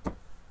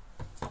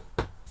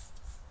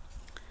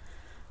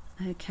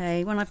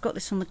 Okay, when I've got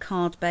this on the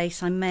card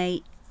base, I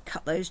may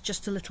cut those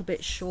just a little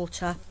bit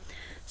shorter.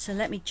 So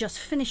let me just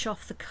finish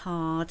off the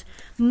card.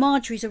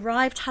 Marjorie's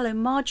arrived. Hello,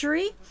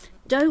 Marjorie.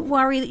 Don't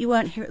worry that you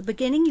weren't here at the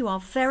beginning. You are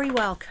very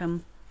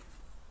welcome.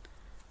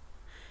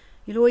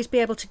 You'll always be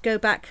able to go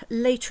back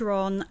later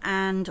on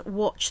and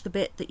watch the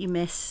bit that you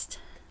missed.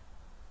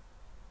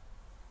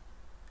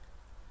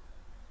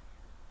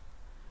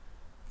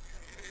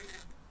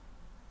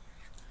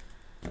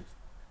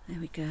 There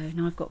we go.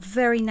 Now I've got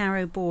very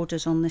narrow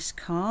borders on this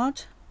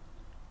card,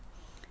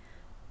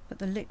 but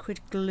the liquid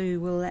glue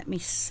will let me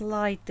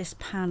slide this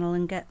panel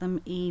and get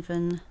them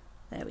even.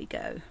 There we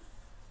go.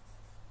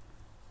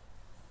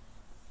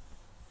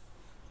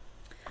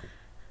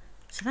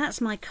 So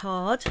that's my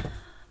card.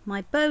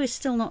 My bow is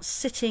still not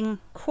sitting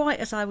quite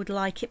as I would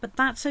like it, but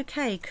that's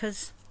okay,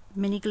 because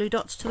mini glue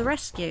dots to the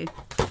rescue.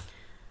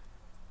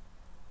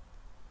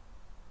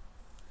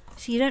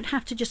 So you don't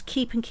have to just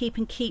keep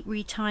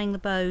retying the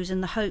bows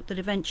in the hope that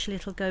eventually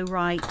it'll go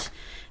right.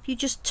 If you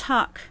just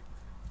tuck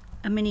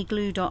a mini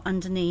glue dot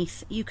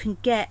underneath, you can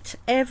get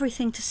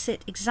everything to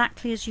sit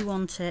exactly as you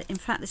want it. In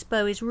fact, this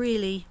bow is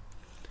really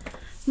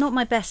not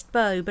my best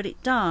bow, but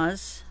it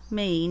does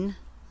mean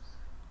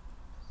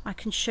I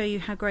can show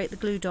you how great the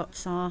glue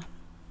dots are,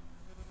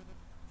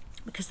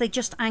 because they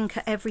just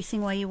anchor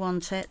everything where you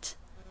want it.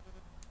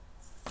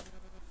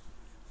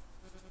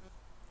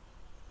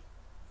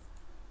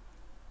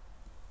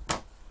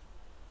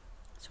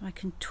 So I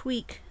can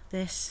tweak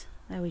this.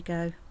 There we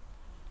go.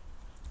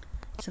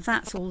 So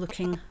that's all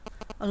looking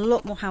a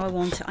lot more how I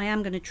want it. I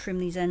am going to trim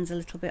these ends a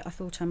little bit. I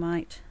thought I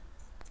might.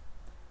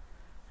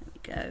 There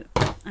we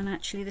go. And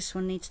actually this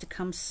one needs to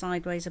come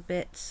sideways a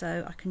bit,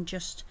 so I can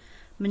just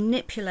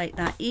manipulate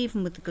that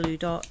even with the glue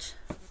dot.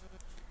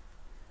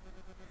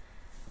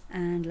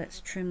 And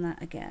let's trim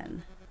that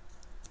again.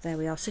 There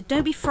we are. So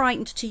don't be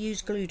frightened to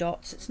use glue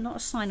dots. It's not a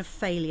sign of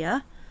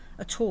failure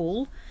at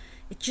all.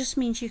 It just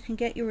means you can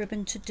get your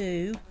ribbon to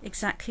do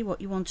exactly what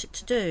you want it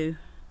to do.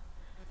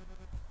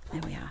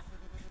 There we are.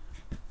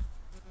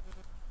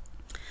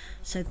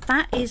 So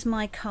that is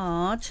my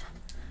card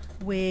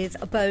with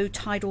a bow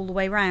tied all the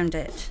way around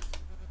it.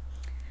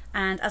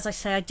 And as I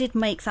say, I did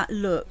make that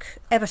look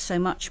ever so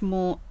much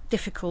more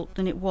difficult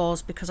than it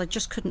was, because I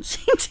just couldn't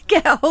seem to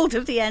get a hold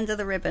of the end of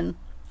the ribbon.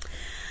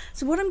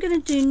 So what I'm going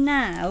to do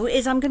now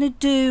is I'm going to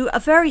do a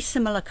very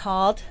similar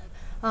card,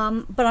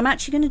 but I'm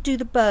actually going to do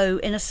the bow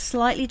in a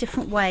slightly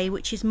different way,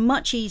 which is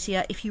much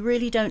easier if you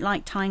really don't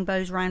like tying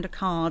bows around a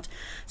card.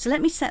 So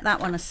let me set that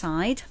one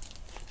aside.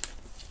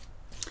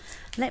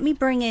 Let me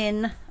bring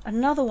in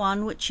another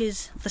one which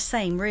is the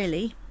same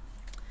really,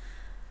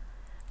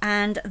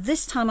 and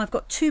this time I've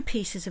got two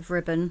pieces of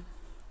ribbon.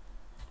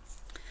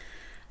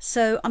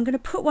 So I'm going to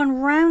put one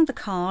round the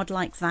card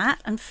like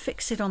that and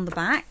fix it on the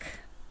back.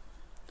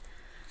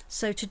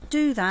 So to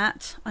do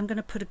that, I'm going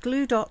to put a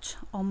glue dot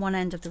on one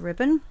end of the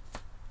ribbon,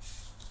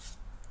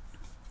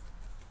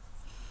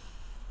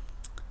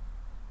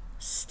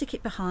 stick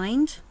it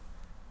behind,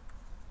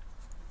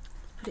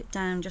 put it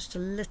down just a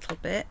little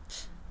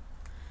bit.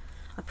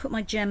 I put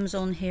my gems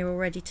on here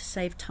already to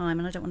save time,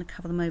 and I don't want to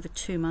cover them over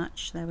too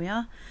much. There we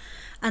are.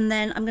 And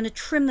then I'm going to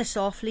trim this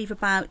off, leave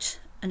about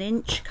an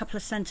inch, a couple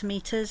of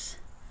centimetres,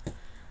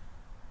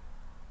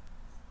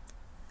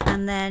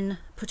 and then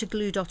put a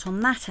glue dot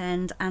on that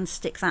end and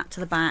stick that to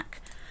the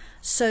back.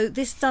 So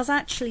this does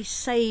actually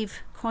save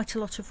quite a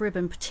lot of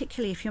ribbon,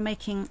 particularly if you're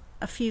making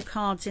a few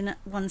cards in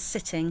one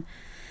sitting,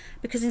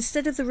 because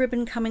instead of the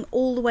ribbon coming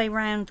all the way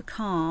around the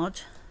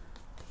card,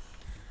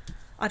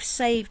 I've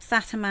saved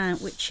that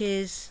amount, which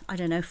is, I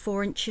don't know,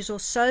 4 inches or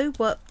so.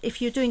 But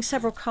if you're doing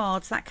several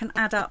cards, that can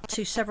add up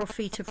to several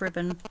feet of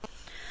ribbon.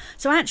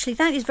 So actually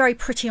that is very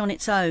pretty on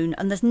its own,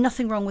 and there's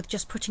nothing wrong with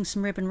just putting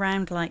some ribbon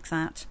round like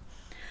that.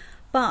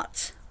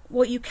 But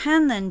what you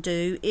can then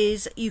do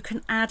is you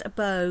can add a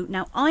bow.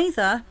 Now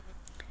either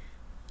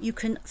you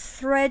can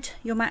thread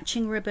your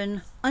matching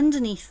ribbon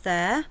underneath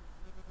there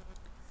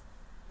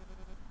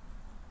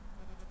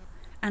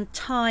and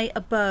tie a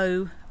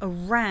bow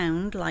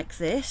around like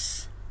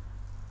this,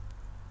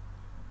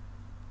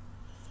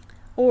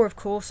 or of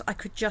course I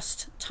could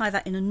just tie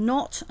that in a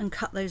knot and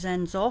cut those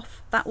ends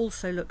off. That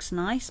also looks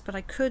nice, but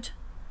I could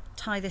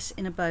tie this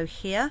in a bow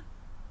here.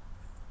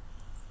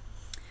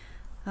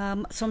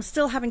 So I'm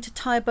still having to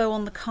tie a bow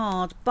on the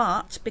card,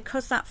 but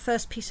because that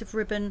first piece of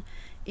ribbon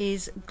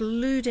is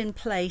glued in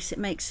place, it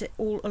makes it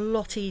all a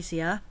lot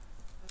easier.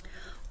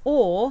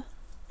 Or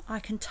I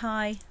can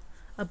tie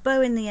a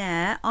bow in the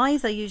air,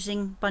 either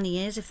using bunny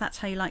ears if that's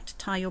how you like to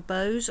tie your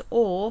bows,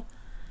 or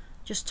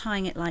just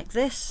tying it like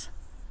this,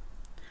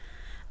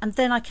 and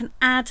then I can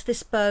add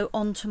this bow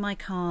onto my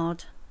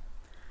card.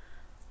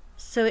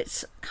 So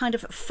it's kind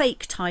of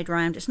fake tied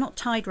round. It's not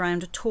tied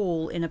round at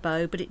all in a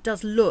bow, but it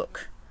does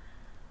look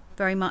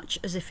very much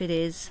as if it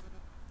is.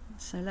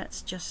 So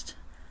let's just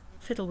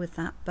fiddle with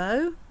that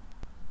bow.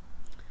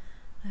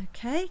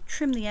 Okay,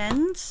 trim the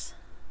ends.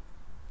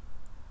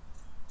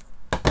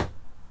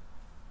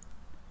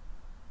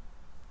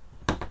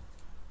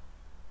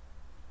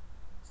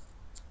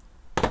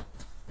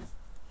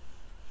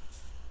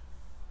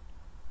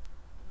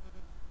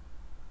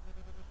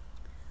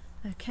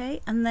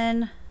 Okay, and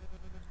then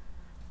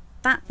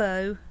that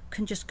bow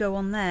can just go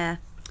on there.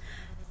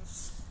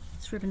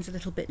 This ribbon's a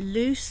little bit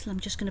loose. I'm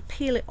just going to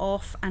peel it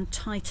off and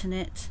tighten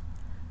it.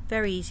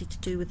 Very easy to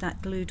do with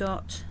that glue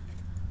dot.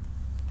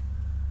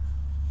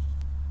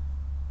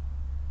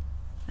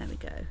 There we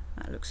go.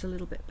 That looks a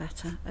little bit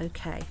better.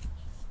 Okay.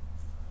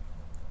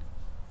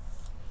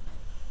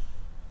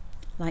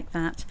 Like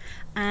that.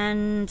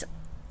 And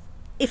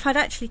if I'd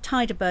actually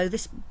tied a bow,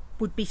 this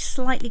would be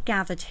slightly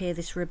gathered here,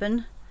 this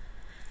ribbon.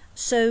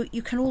 So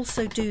you can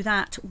also do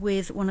that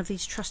with one of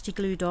these trusty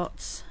glue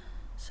dots.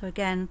 So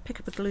again, pick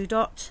up a glue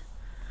dot.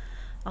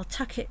 I'll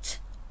tuck it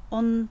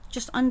on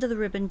just under the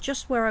ribbon,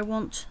 just where I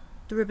want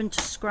the ribbon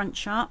to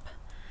scrunch up,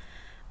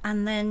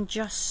 and then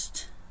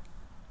just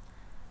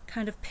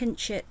kind of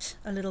pinch it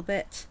a little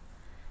bit,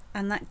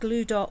 and that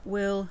glue dot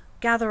will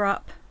gather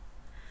up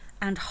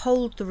and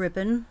hold the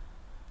ribbon.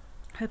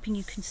 Hoping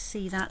you can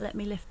see that. Let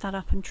me lift that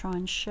up and try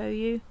and show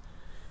you.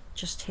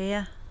 Just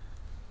here.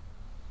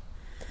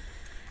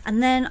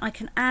 And then I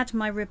can add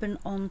my ribbon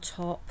on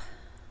top.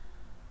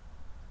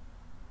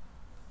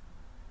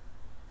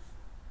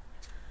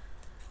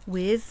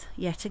 With,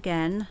 yet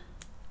again,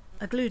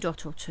 a glue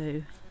dot or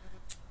two.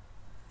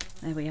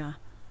 There we are.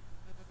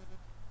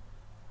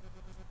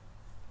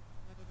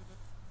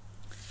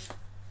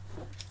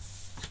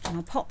 And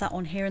I'll pop that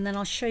on here, and then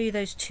I'll show you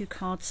those two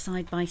cards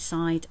side by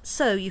side.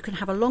 So you can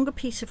have a longer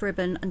piece of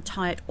ribbon and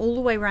tie it all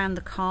the way around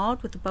the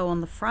card with the bow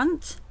on the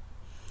front,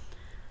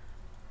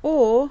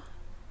 or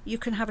you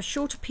can have a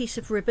shorter piece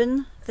of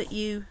ribbon that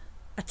you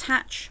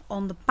attach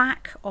on the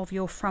back of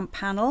your front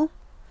panel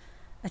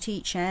at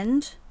each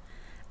end,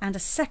 and a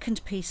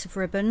second piece of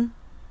ribbon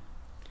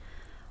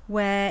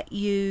which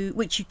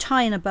you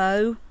tie in a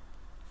bow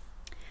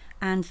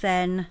and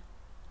then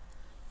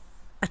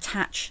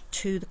attach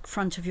to the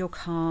front of your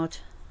card.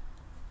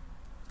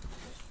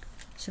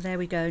 So there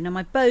we go. Now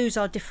my bows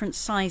are different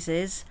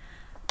sizes,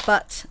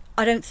 but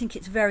I don't think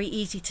it's very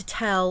easy to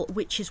tell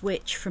which is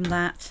which from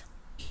that.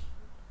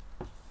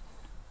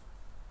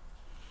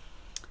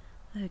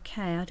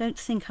 Okay, I don't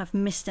think I've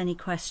missed any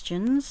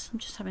questions. I'm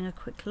just having a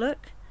quick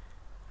look.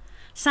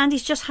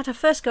 Sandy's just had her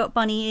first go at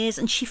bunny ears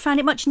and she found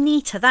it much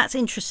neater. That's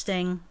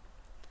interesting.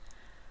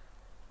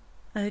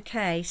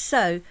 Okay,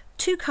 so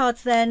 2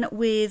 cards then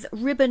with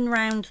ribbon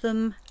round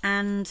them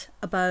and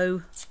a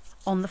bow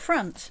on the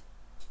front.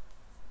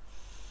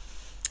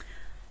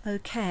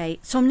 Okay,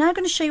 so I'm now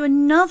going to show you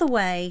another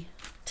way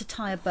to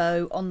tie a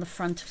bow on the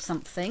front of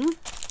something.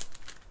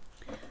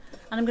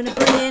 And I'm going to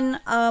bring in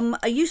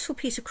a useful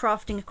piece of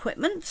crafting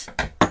equipment,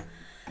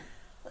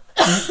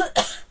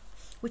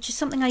 which is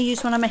something I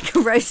use when I make a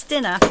roast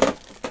dinner.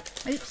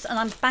 Oops, and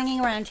I'm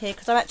banging around here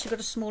because I've actually got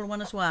a smaller one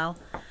as well.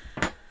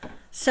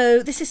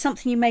 So this is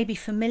something you may be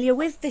familiar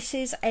with. This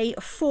is a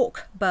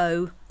fork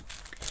bow.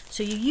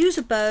 So you use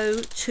a bow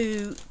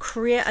to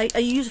create,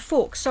 you use a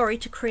fork, sorry,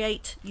 to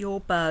create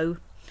your bow.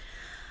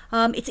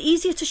 It's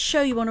easier to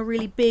show you on a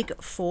really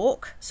big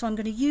fork, so I'm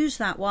going to use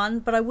that one,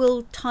 but I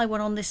will tie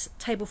one on this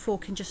table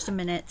fork in just a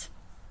minute.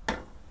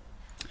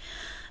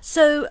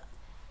 So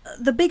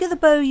the bigger the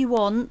bow you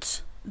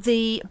want,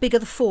 the bigger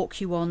the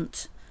fork you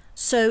want.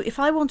 So if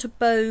I want a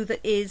bow that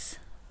is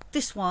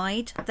this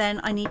wide,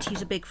 then I need to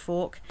use a big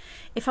fork.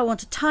 If I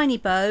want a tiny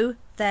bow,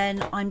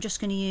 then I'm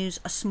just going to use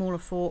a smaller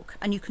fork,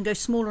 and you can go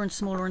smaller and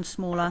smaller and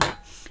smaller.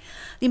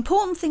 The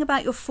important thing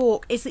about your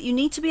fork is that you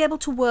need to be able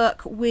to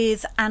work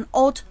with an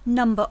odd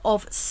number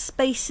of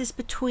spaces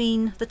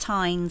between the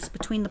tines,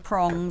 between the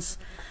prongs.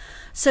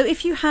 So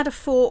if you had a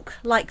fork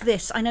like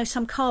this, I know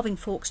some carving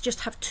forks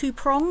just have 2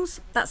 prongs,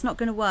 that's not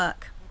going to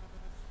work.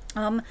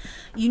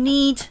 You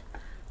need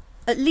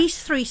at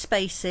least 3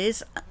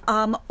 spaces,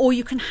 or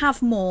you can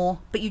have more,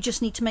 but you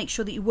just need to make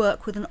sure that you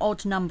work with an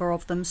odd number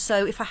of them.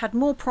 So if I had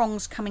more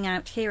prongs coming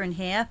out here and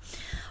here,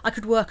 I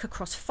could work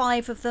across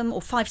 5 of them,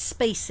 or 5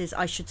 spaces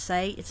I should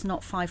say, it's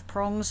not 5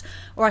 prongs,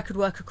 or I could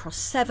work across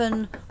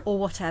 7 or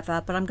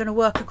whatever, but I'm going to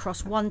work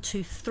across 1,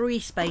 2, 3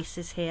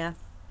 spaces here.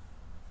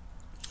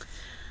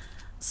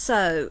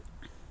 So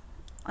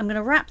I'm going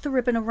to wrap the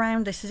ribbon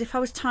around this as if I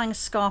was tying a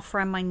scarf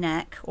around my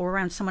neck, or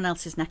around someone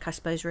else's neck I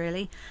suppose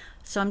really.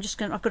 So I'm just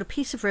going to, I've got a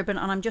piece of ribbon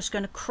and I'm just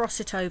going to cross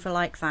it over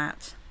like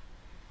that.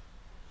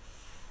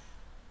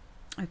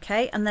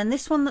 Okay, and then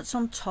this one that's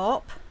on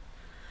top,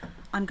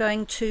 I'm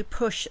going to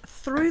push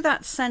through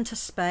that center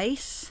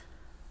space,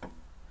 and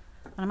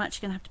I'm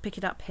actually going to have to pick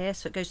it up here,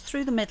 so it goes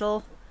through the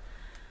middle,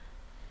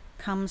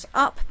 comes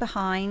up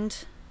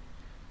behind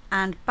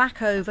and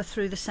back over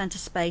through the center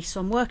space. So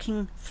I'm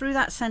working through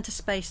that center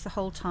space the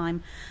whole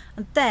time,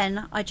 and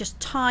then I just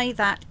tie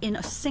that in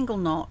a single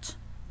knot,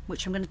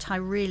 which I'm going to tie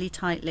really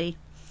tightly.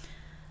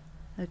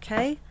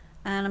 Okay,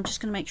 and I'm just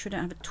going to make sure I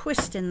don't have a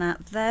twist in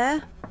that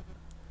there.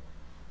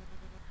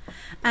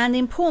 And the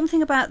important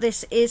thing about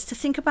this is to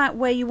think about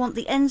where you want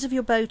the ends of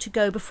your bow to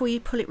go before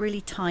you pull it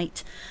really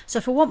tight. So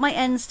if I want my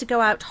ends to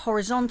go out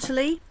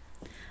horizontally,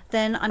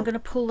 then I'm going to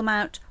pull them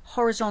out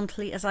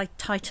horizontally as I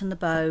tighten the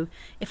bow.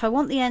 If I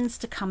want the ends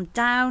to come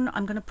down,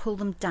 I'm going to pull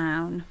them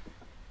down.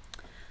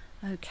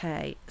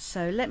 Okay,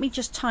 so let me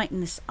just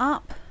tighten this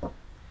up.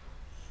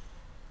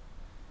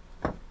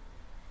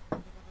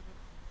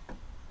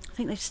 I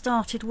think they've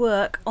started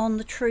work on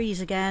the trees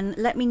again.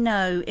 Let me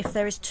know if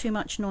there is too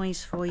much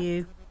noise for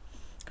you,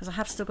 because I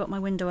have still got my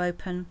window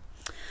open.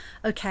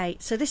 Okay,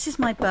 so this is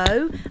my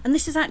bow, and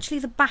this is actually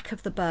the back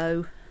of the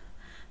bow.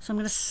 So I'm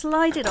going to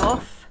slide it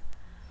off,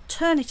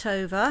 turn it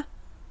over,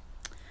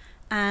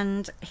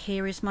 and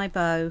here is my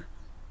bow.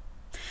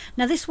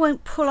 Now this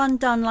won't pull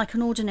undone like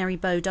an ordinary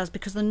bow does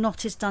because the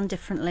knot is done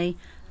differently,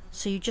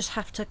 so you just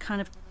have to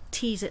kind of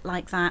tease it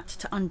like that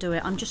to undo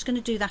it. I'm just going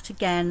to do that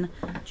again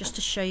just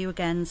to show you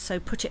again. So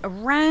put it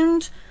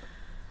around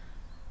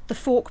the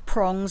fork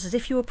prongs as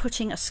if you were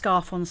putting a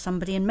scarf on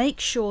somebody, and make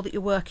sure that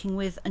you're working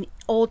with an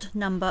odd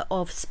number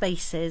of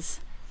spaces.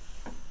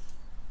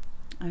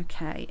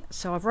 Okay,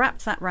 so I've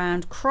wrapped that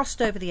round,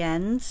 crossed over the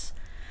ends,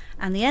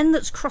 and the end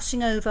that's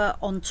crossing over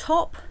on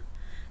top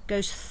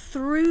goes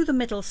through the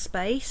middle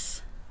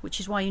space, which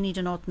is why you need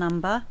an odd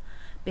number,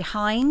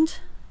 behind,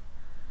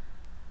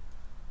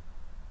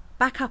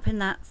 back up in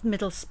that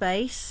middle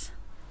space,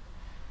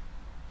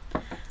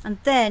 and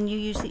then you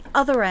use the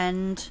other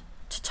end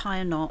to tie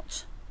a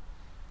knot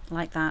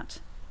like that.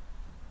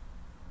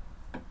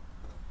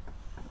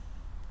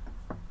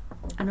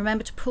 And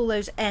remember to pull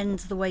those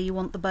ends the way you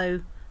want the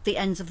bow, the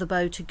ends of the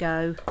bow to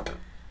go.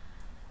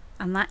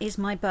 And that is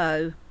my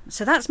bow.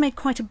 So that's made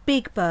quite a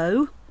big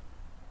bow.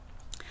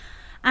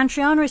 And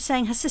Triana is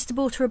saying her sister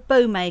bought her a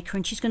bow maker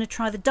and she's going to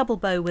try the double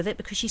bow with it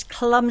because she's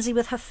clumsy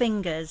with her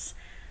fingers.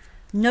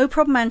 No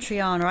problem,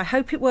 Antriana. I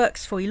hope it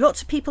works for you.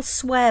 Lots of people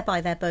swear by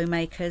their bow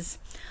makers.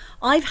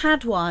 I've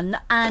had one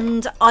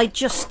and I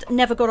just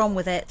never got on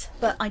with it,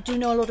 but I do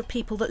know a lot of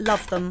people that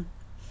love them.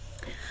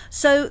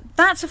 So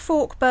that's a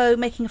fork bow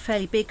making a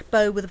fairly big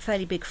bow with a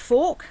fairly big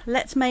fork.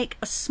 Let's make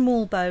a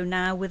small bow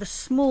now with a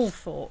small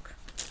fork.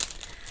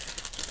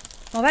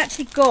 I've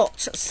actually got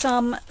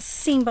some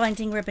seam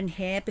binding ribbon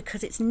here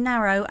because it's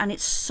narrow and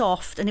it's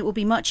soft, and it will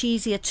be much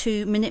easier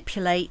to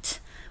manipulate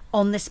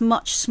on this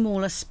much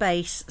smaller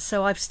space.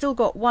 So I've still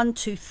got 1,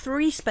 2,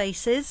 3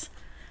 spaces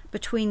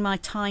between my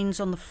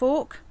tines on the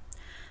fork.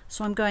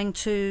 So I'm going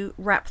to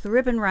wrap the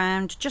ribbon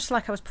round just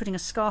like I was putting a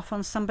scarf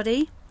on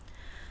somebody,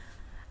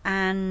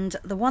 and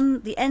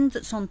the end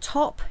that's on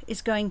top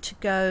is going to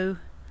go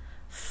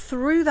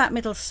through that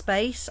middle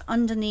space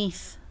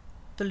underneath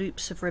the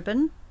loops of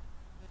ribbon.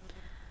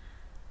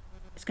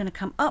 It's going to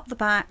come up the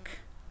back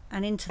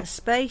and into the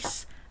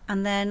space,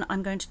 and then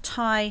I'm going to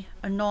tie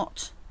a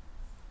knot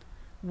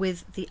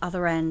with the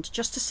other end,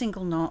 just a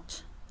single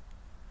knot,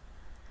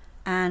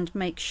 and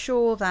make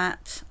sure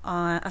that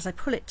as I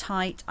pull it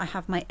tight I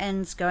have my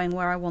ends going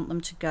where I want them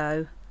to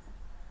go.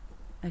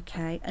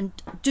 Okay, and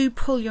do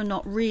pull your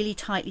knot really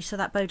tightly so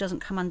that bow doesn't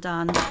come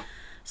undone.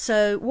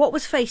 So what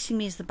was facing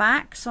me is the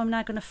back, so I'm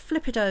now going to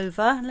flip it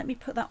over, and let me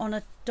put that on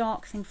a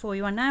dark thing for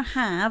you. I now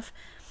have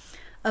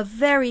a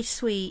very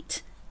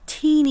sweet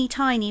teeny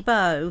tiny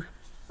bow.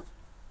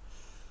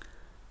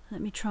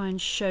 Let me try and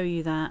show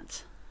you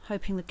that,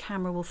 hoping the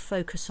camera will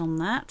focus on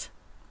that.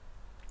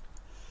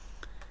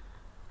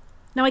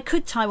 Now I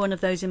could tie one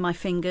of those in my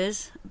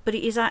fingers, but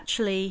it is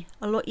actually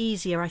a lot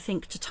easier, I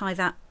think, to tie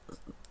that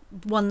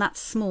one that's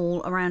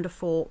small around a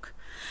fork.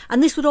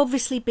 And this would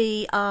obviously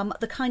be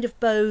the kind of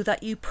bow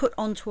that you put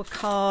onto a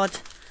card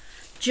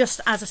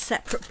just as a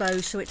separate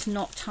bow, so it's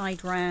not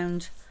tied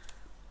round,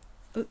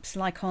 oops,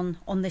 like on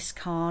this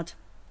card.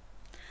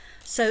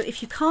 So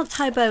if you can't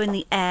tie a bow in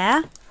the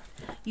air,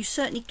 you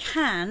certainly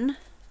can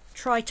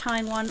try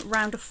tying one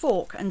round a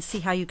fork and see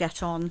how you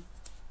get on.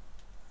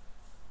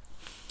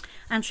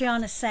 And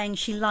Triana's saying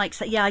she likes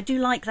that. Yeah, I do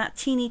like that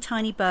teeny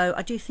tiny bow.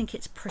 I do think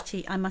it's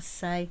pretty, I must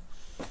say.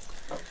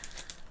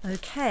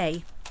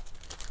 Okay,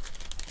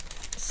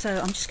 so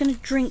I'm just going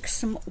to drink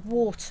some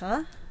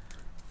water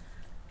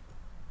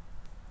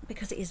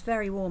because it is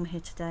very warm here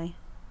today.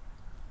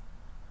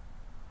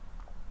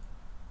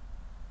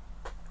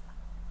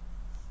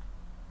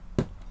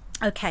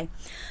 Okay,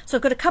 so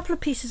I've got a couple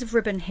of pieces of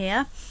ribbon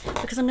here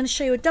because I'm going to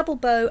show you a double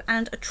bow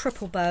and a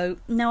triple bow.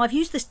 Now I've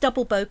used this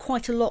double bow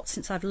quite a lot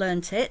since I've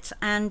learnt it,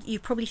 and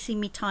you've probably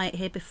seen me tie it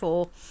here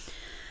before.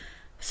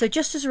 So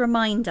just as a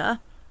reminder,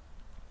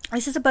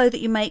 this is a bow that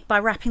you make by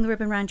wrapping the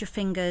ribbon around your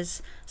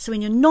fingers. So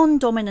in your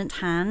non-dominant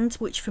hand,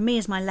 which for me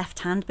is my left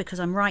hand because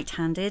I'm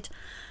right-handed,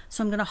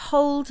 so I'm going to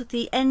hold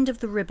the end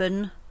of the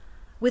ribbon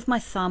with my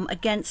thumb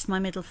against my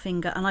middle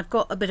finger, and I've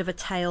got a bit of a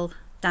tail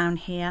down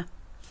here.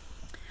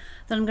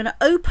 Then I'm going to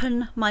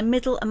open my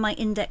middle and my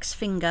index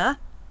finger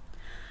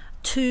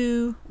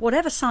to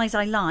whatever size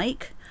I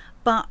like,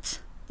 but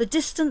the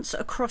distance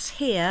across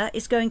here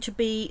is going to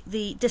be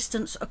the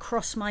distance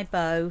across my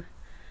bow.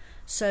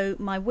 So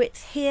my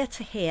width here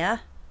to here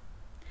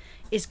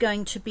is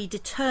going to be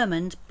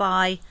determined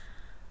by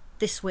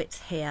this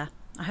width here.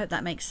 I hope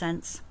that makes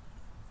sense.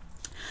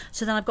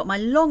 So then I've got my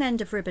long end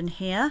of ribbon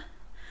here,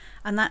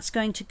 and that's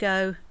going to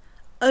go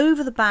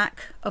over the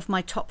back of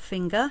my top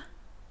finger,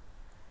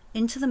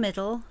 into the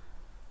middle,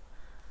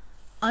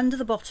 under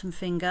the bottom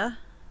finger,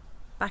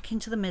 back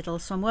into the middle.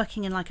 So I'm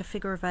working in like a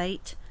figure of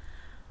 8,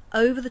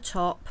 over the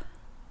top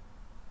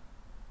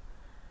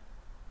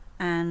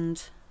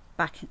and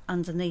back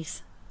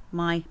underneath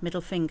my middle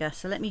finger.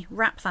 So let me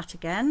wrap that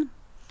again.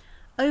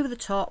 Over the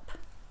top,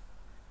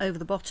 over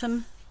the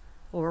bottom,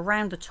 or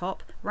around the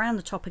top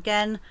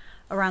again,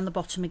 around the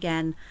bottom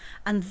again.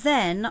 And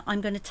then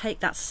I'm going to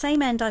take that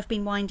same end I've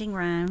been winding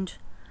round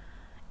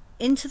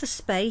into the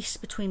space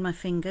between my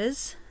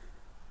fingers,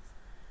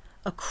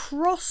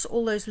 across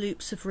all those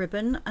loops of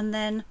ribbon, and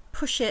then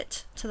push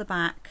it to the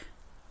back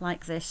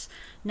like this.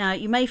 Now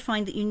you may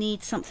find that you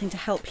need something to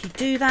help you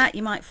do that.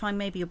 You might find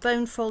maybe your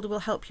bone folder will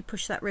help you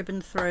push that ribbon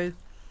through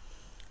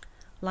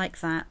like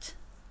that.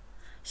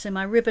 So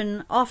my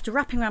ribbon, after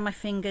wrapping around my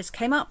fingers,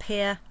 came up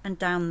here and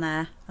down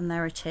there, and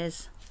there it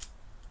is.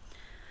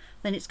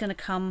 Then it's going to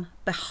come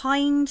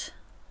behind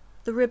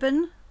the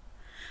ribbon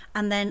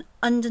and then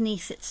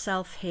underneath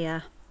itself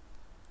here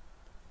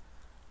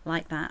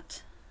like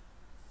that.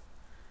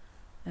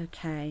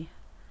 Okay,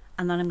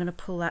 and then I'm going to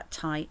pull that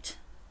tight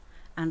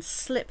and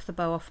slip the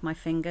bow off my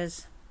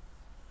fingers.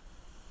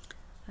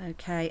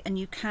 Okay, and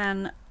you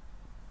can,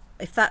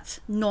 if that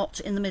knot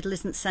in the middle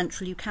isn't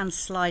central, you can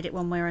slide it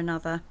one way or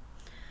another.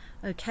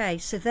 Okay,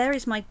 so there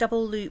is my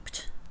double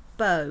looped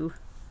bow.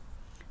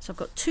 So I've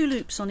got 2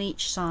 loops on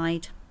each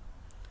side.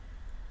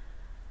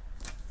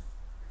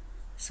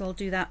 So I'll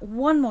do that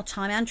one more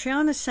time. And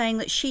Triana's saying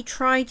that she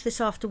tried this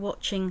after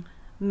watching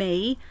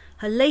me.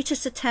 Her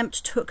latest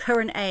attempt took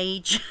her an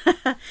age.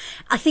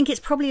 I think it's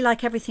probably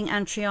like everything,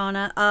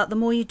 Triana. The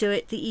more you do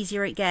it, the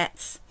easier it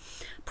gets.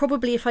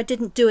 Probably if I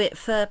didn't do it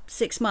for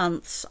 6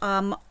 months,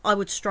 I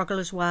would struggle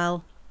as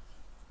well.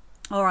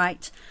 All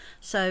right,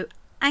 so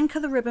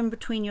anchor the ribbon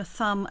between your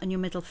thumb and your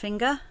middle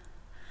finger.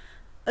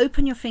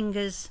 Open your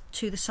fingers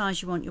to the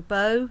size you want your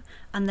bow,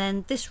 and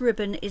then this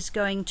ribbon is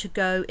going to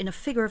go in a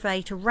figure of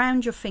 8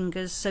 around your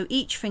fingers, so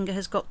each finger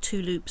has got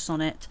 2 loops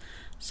on it.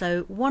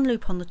 So 1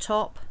 loop on the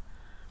top,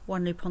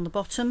 1 loop on the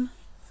bottom,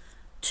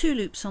 2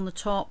 loops on the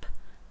top,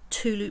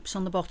 2 loops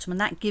on the bottom,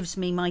 and that gives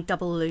me my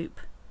double loop.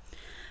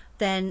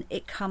 Then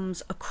it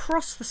comes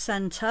across the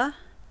center,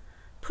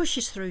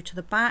 pushes through to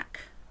the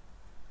back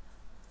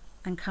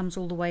and comes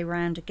all the way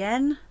round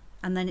again,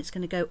 and then it's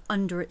going to go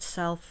under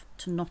itself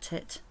to knot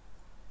it.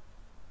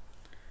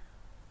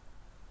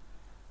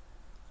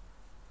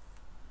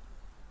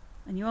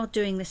 And you are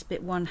doing this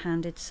bit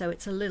one-handed, so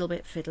it's a little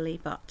bit fiddly,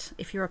 but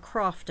if you're a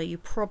crafter, you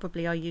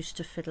probably are used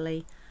to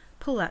fiddly.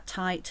 Pull that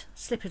tight,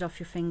 slip it off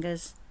your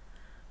fingers,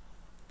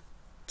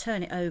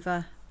 turn it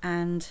over,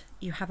 and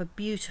you have a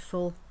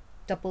beautiful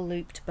double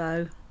looped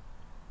bow.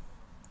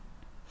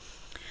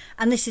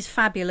 And this is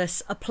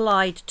fabulous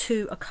applied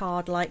to a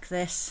card like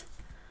this.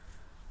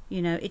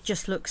 You know, it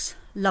just looks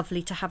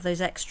lovely to have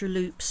those extra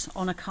loops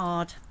on a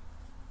card.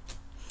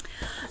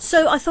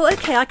 So I thought,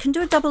 okay, I can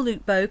do a double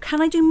loop bow.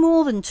 Can I do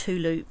more than 2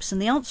 loops?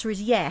 And the answer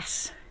is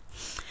yes.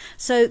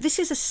 So this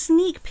is a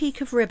sneak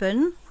peek of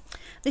ribbon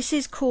This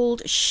is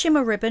called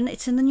Shimmer Ribbon.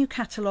 It's in the new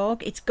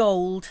catalogue. It's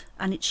gold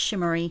and it's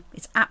shimmery.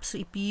 It's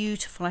absolutely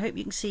beautiful. I hope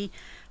you can see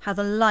how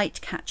the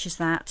light catches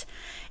that.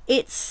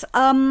 It's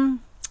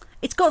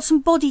got some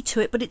body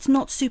to it, but it's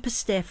not super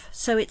stiff,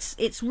 so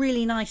it's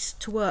really nice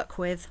to work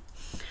with.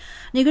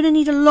 Now you're going to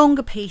need a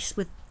longer piece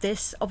with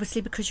this,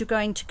 obviously, because you're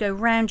going to go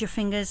round your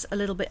fingers a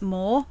little bit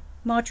more.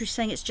 Marjorie's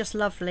saying it's just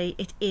lovely.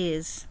 It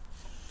is.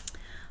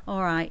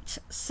 All right,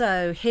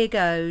 so here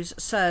goes.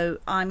 So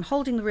I'm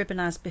holding the ribbon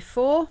as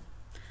before,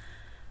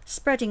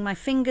 spreading my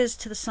fingers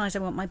to the size I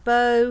want my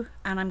bow,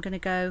 and I'm going to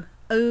go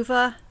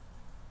over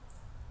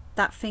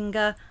that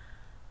finger,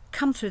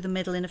 come through the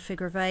middle in a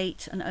figure of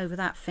 8 and over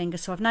that finger.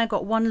 So I've now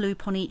got 1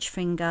 loop on each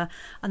finger,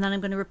 and then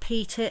I'm going to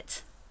repeat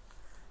it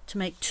to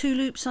make 2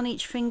 loops on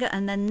each finger,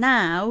 and then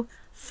now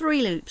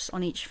 3 loops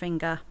on each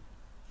finger.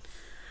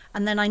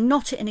 And then I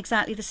knot it in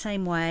exactly the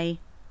same way.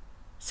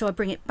 So I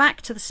bring it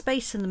back to the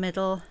space in the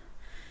middle,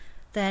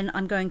 then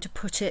I'm going to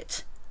put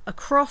it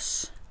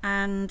across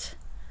and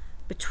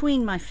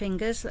between my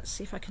fingers. Let's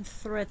see if I can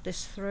thread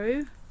this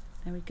through.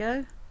 There we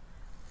go,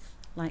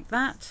 like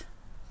that.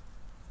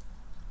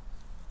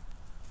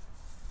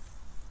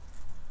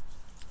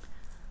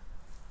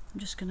 I'm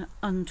just going to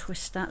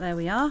untwist that. There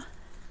we are.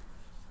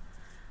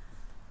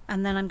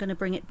 And then I'm going to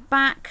bring it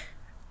back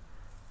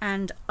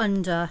and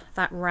under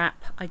that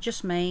wrap I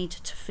just made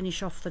to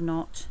finish off the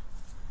knot.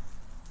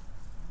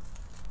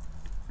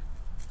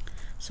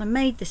 So I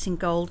made this in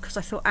gold because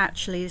I thought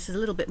actually this is a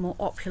little bit more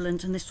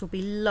opulent and this will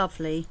be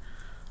lovely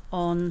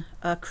on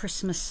a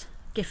Christmas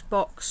gift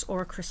box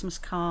or a Christmas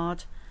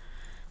card.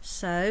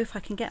 So if I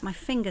can get my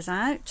fingers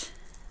out,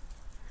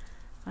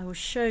 I will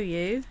show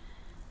you.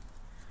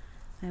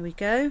 There we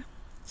go.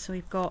 So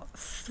we've got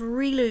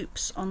 3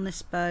 loops on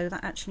this bow.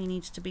 That actually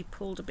needs to be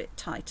pulled a bit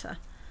tighter.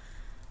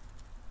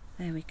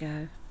 There we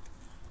go.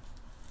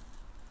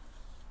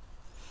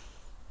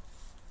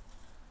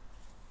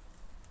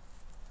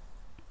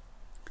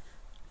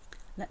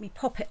 Let me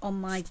pop it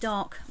on my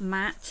dark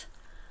mat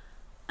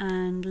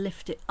and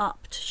lift it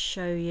up to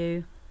show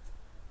you.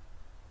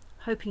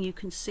 Hoping you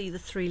can see the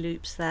 3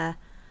 loops there.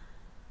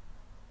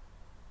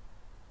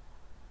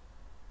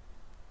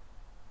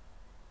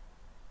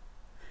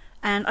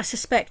 And I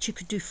suspect you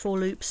could do 4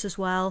 loops as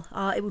well.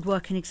 It would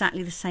work in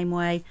exactly the same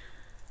way.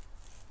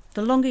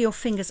 The longer your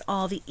fingers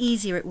are, the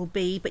easier it will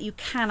be, but you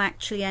can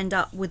actually end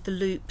up with the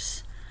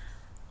loops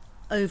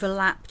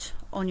overlapped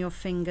on your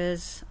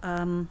fingers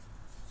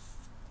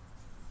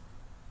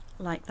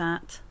like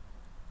that.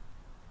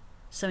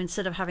 So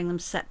instead of having them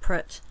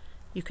separate,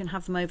 you can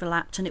have them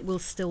overlapped and it will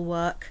still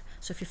work.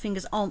 So if your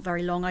fingers aren't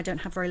very long, I don't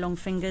have very long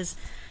fingers,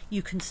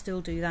 you can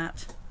still do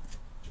that.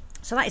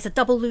 So that is a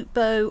double loop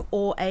bow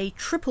or a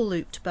triple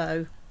looped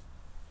bow.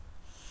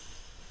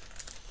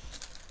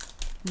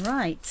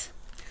 Right,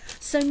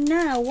 so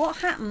now what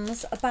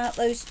happens about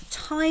those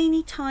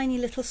tiny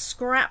little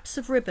scraps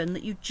of ribbon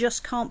that you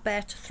just can't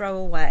bear to throw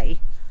away?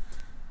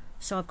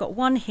 So I've got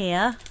one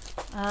here.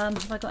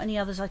 Have I got any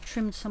others? I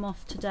trimmed some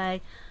off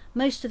today.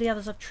 Most of the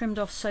others I've trimmed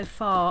off so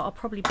far are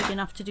probably big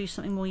enough to do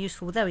something more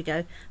useful. Well, there we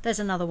go, there's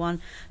another one.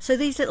 So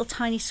these little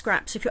tiny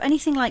scraps, if you're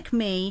anything like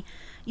me,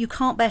 you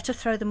can't bear to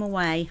throw them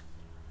away.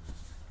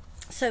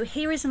 So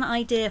here is an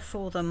idea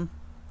for them.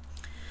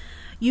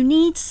 You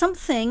need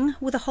something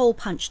with a hole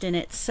punched in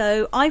it.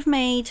 So I've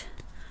made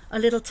a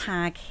little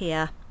tag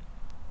here.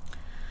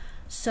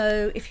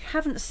 So if you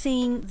haven't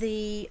seen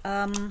the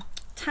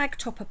tag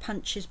topper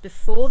punches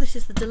before, this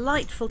is the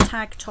delightful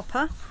tag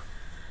topper.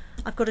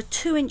 I've got a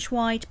 2-inch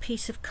wide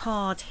piece of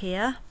card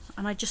here,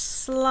 and I just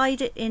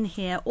slide it in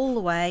here all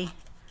the way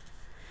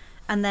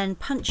and then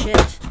punch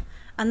it,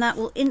 and that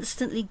will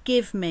instantly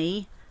give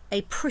me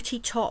a pretty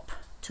top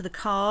to the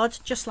card,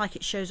 just like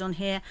it shows on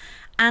here,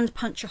 and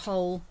punch a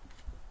hole.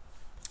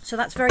 So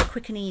that's very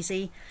quick and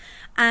easy.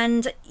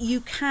 And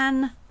you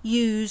can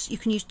use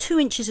 2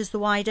 inches as the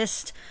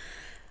widest,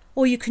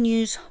 or you can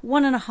use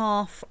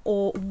 1.5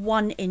 or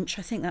 1 inch.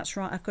 I think that's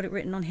right, I've got it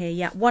written on here.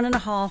 Yeah,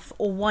 1.5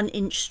 or 1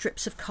 inch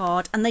strips of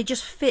card, and they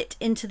just fit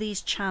into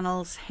these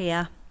channels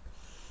here,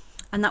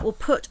 and that will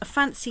put a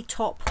fancy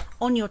top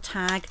on your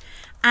tag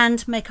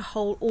and make a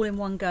hole all in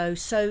one go.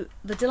 So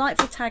the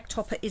delightful tag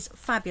topper is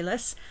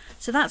fabulous.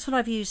 So that's what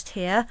I've used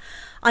here.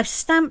 I've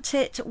stamped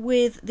it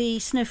with the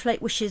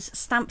Snowflake Wishes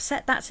stamp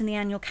set. That's in the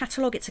annual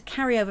catalogue. It's a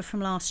carryover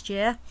from last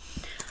year.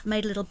 I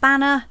made a little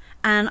banner,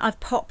 and I've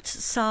popped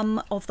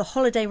some of the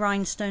holiday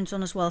rhinestones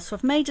on as well. So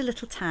I've made a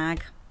little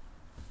tag,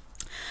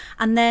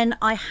 and then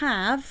I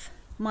have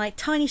my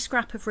tiny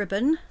scrap of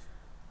ribbon,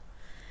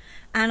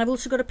 and I've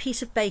also got a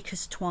piece of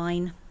baker's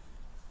twine.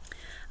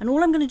 And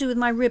all I'm going to do with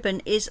my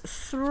ribbon is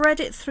thread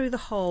it through the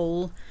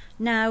hole.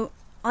 Now,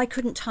 I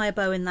couldn't tie a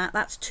bow in that,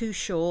 that's too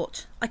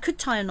short. I could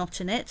tie a knot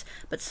in it,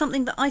 but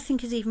something that I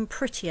think is even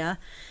prettier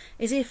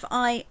is if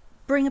I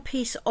bring a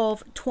piece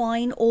of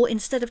twine, or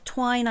instead of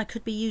twine I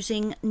could be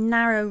using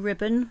narrow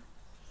ribbon,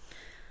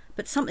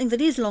 but something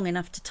that is long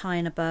enough to tie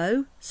in a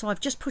bow. So I've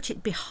just put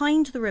it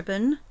behind the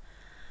ribbon.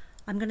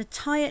 I'm going to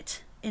tie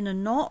it in a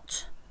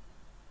knot,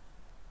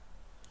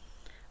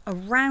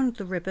 around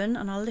the ribbon,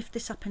 and I'll lift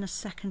this up in a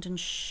second and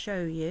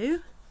show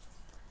you.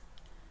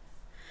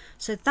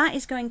 So that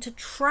is going to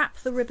trap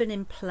the ribbon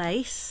in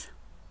place.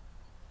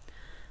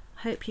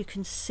 I hope you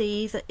can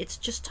see that it's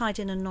just tied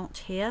in a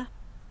knot here.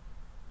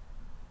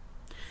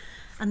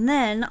 And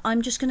then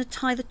I'm just going to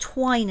tie the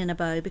twine in a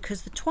bow,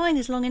 because the twine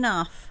is long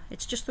enough.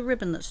 It's just the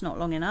ribbon that's not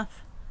long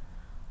enough.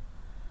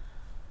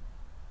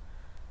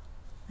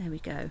 There we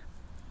go.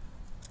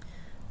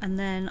 And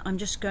then I'm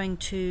just going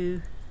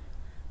to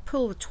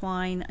pull the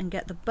twine and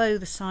get the bow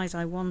the size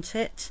I want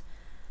it.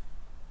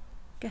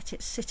 Get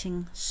it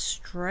sitting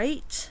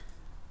straight.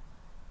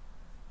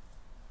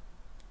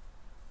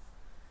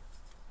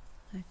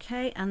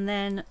 Okay, and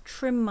then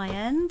trim my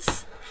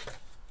ends.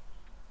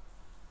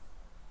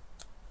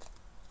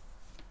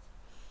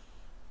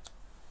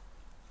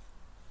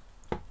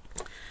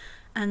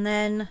 And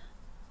then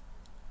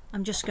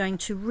I'm just going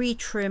to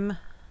retrim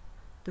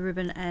the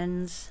ribbon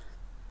ends.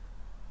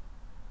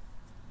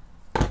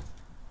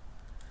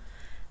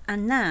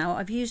 And now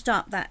I've used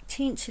up that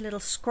teensy little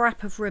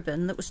scrap of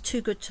ribbon that was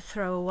too good to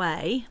throw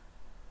away.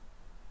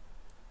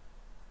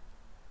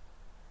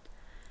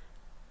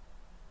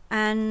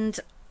 And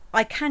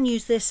I can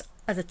use this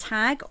as a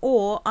tag,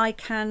 or I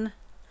can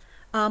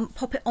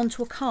pop it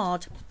onto a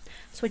card.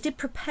 So I did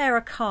prepare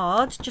a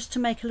card just to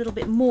make a little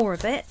bit more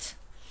of it.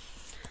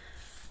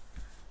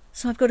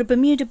 So I've got a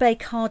Bermuda Bay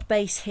card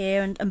base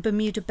here, and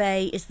Bermuda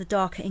Bay is the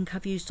darker ink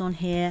I've used on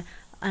here.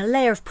 A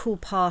layer of Pool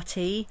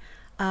Party,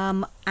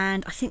 and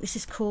I think this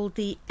is called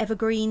the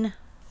Evergreen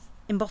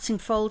embossing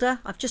folder.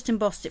 I've just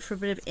embossed it for a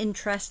bit of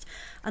interest,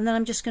 and then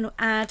I'm just going to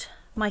add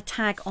my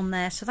tag on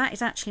there. So that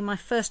is actually my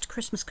first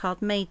Christmas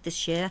card made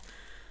this year.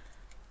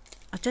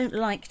 I don't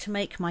like to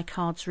make my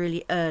cards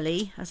really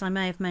early, as I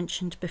may have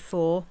mentioned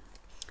before,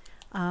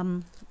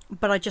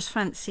 but I just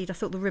fancied, I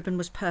thought the ribbon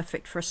was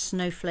perfect for a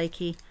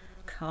snowflakey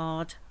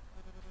card.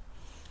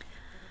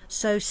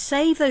 So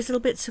save those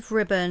little bits of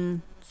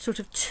ribbon, sort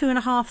of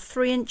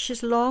 2.5–3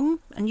 inches long,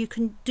 and you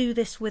can do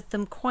this with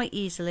them quite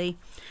easily.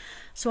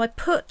 So I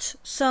put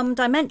some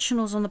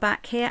dimensionals on the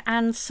back here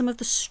and some of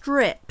the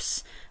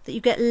strips that you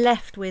get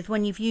left with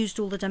when you've used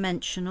all the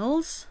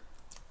dimensionals.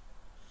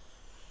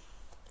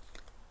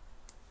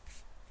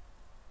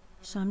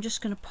 So I'm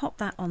just going to pop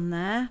that on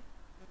there.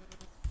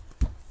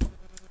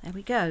 There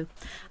we go.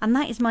 And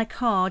that is my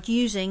card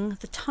using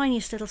the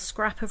tiniest little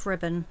scrap of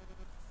ribbon.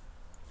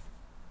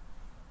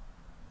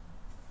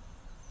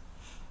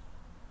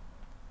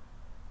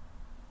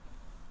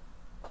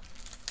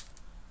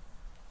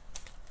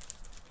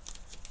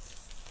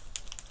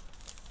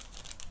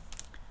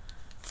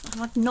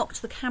 Oh, I've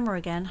knocked the camera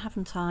again,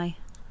 haven't I?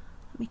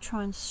 Let me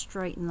try and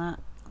straighten that.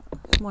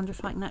 I wonder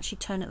if I can actually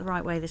turn it the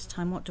right way this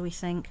time. What do we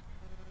think?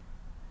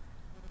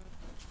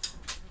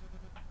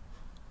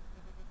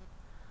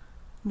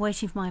 I'm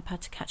waiting for my iPad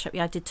to catch up.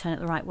 Yeah, I did turn it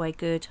the right way.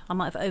 Good. I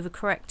might have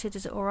overcorrected.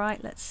 Is it all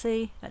right? Let's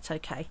see. That's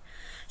okay.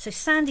 So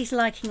Sandy's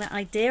liking that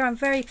idea. I'm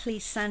very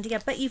pleased, Sandy. I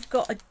bet you've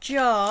got a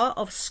jar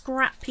of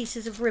scrap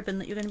pieces of ribbon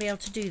that you're going to be able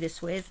to do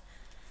this with.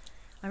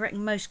 I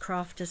reckon most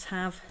crafters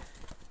have.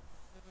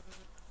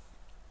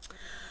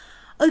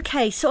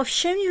 Okay, so I've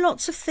shown you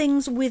lots of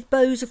things with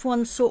bows of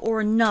one sort or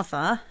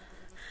another.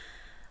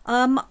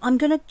 I'm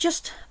going to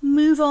just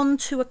move on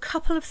to a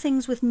couple of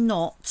things with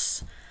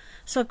knots.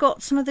 So I've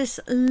got some of this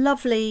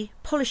lovely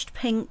polished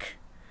pink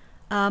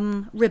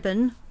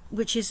ribbon,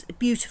 which is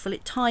beautiful.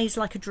 It ties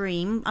like a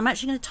dream. I'm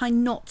actually going to tie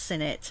knots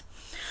in it.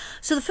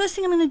 So the first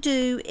thing I'm going to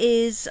do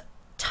is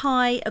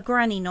tie a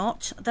granny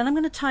knot. Then I'm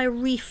going to tie a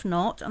reef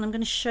knot, and I'm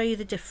going to show you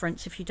the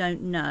difference if you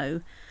don't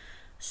know.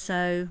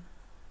 So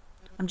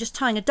I'm just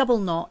tying a double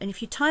knot, and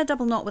if you tie a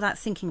double knot without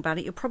thinking about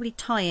it, you're probably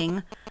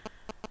tying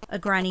a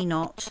granny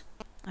knot.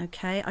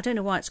 Okay, I don't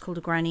know why it's called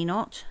a granny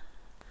knot.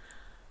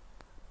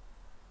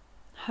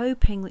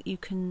 Hoping that you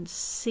can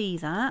see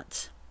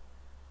that.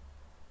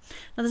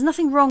 Now there's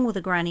nothing wrong with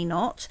a granny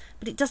knot,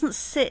 but it doesn't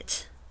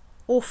sit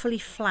awfully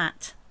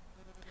flat.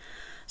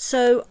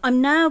 So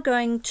I'm now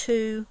going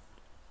to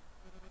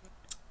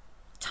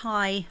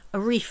tie a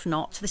reef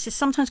knot. This is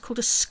sometimes called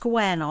a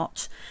square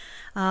knot.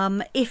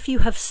 If you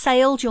have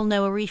sailed, you'll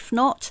know a reef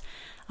knot.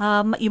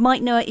 You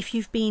might know it if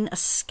you've been a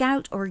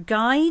scout or a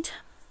guide.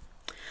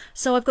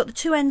 So I've got the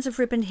two ends of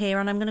ribbon here,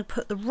 and I'm going to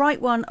put the right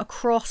one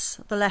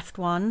across the left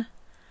one,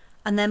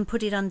 and then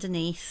put it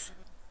underneath.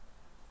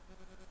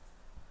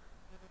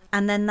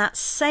 And then that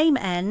same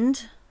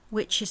end,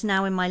 which is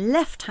now in my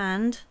left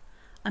hand,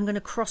 I'm going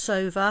to cross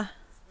over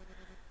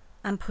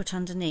and put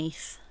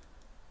underneath.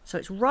 So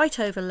it's right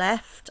over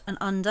left and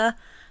under,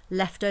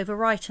 left over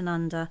right and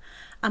under.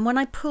 And when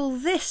I pull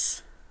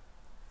this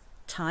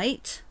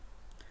tight,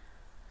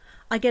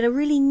 I get a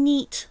really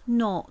neat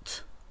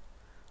knot.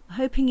 I'm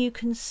hoping you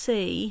can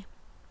see.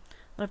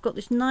 I've got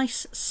this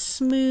nice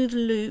smooth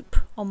loop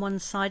on one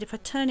side. If I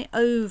turn it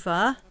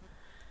over,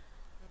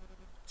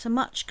 it's a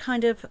much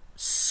kind of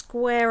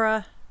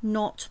squarer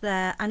knot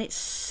there, and it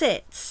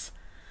sits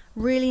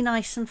really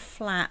nice and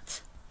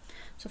flat.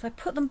 So if I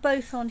put them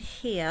both on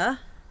here,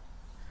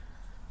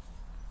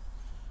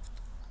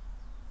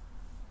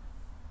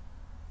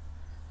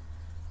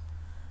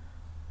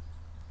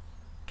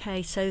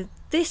 Okay, so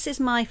this is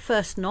my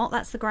first knot,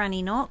 that's the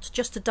granny knot,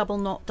 just a double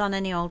knot done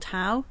any old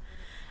how,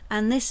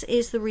 and this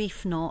is the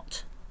reef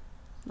knot.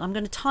 I'm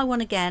going to tie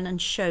one again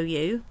and show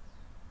you.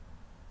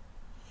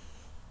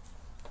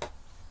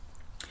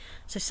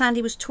 So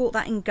Sandy was taught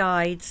that in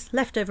guides,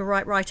 left over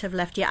right, right over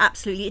left. Yeah,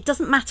 absolutely. It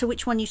doesn't matter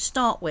which one you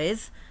start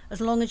with as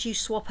long as you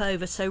swap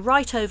over. So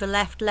right over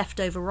left, left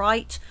over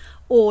right,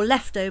 or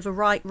left over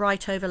right,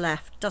 right over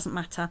left. Doesn't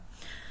matter.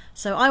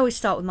 So I always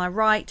start with my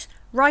right,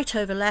 right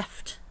over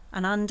left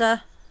and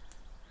under,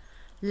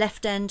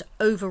 left end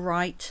over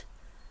right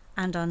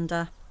and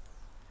under.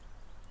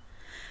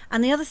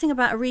 And the other thing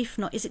about a reef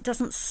knot is it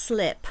doesn't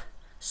slip.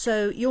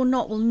 So your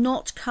knot will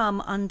not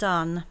come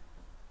undone,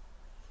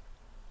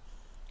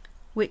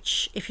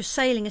 which if you're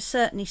sailing is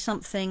certainly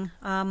something,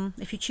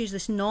 if you choose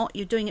this knot,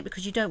 you're doing it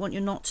because you don't want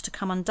your knot to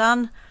come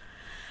undone.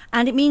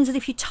 And it means that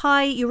if you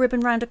tie your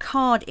ribbon around a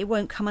card, it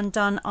won't come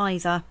undone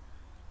either.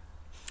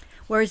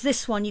 Whereas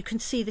this one, you can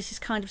see this is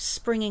kind of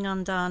springing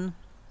undone.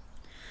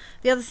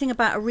 The other thing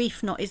about a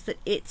reef knot is that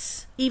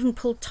it's, even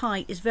pulled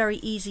tight, is very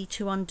easy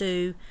to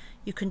undo.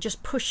 You can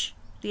just push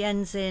the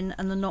ends in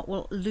and the knot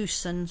will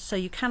loosen. So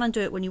you can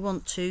undo it when you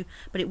want to,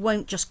 but it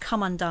won't just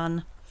come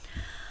undone.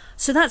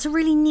 So that's a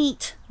really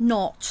neat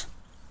knot.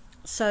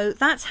 So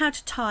that's how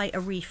to tie a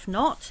reef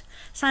knot.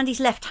 Sandy's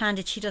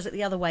left-handed, she does it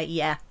the other way.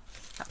 Yeah,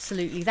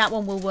 absolutely. That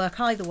one will work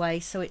either way,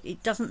 so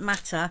it doesn't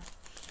matter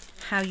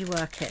how you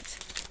work it.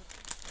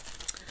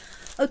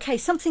 Okay,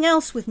 something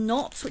else with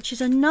knots, which is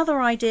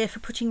another idea for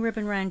putting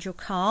ribbon around your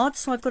card.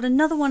 So I've got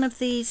another one of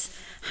these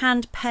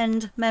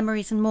hand-penned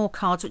Memories and More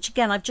cards, which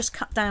again I've just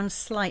cut down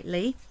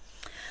slightly.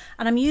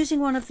 And I'm using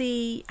one of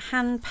the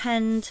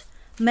hand-penned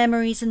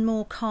Memories and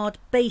More card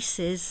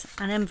bases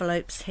and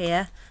envelopes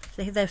here.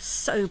 They're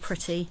so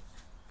pretty.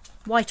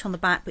 White on the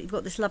back, but you've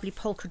got this lovely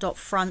polka dot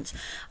front.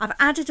 I've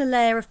added a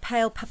layer of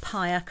pale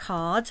papaya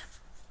card.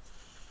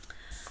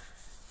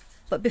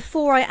 But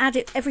before I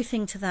add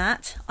everything to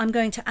that, I'm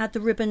going to add the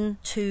ribbon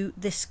to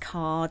this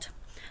card.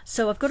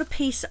 So I've got a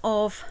piece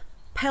of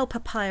pale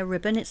papaya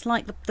ribbon. It's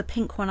like the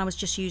pink one I was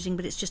just using,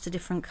 but it's just a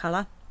different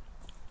colour.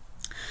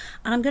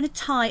 And I'm going to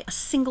tie a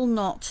single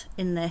knot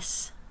in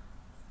this.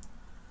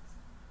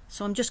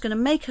 So I'm just going to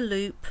make a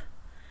loop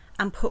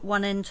and put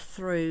one end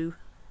through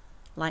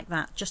like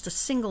that, just a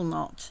single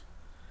knot,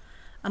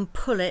 and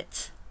pull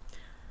it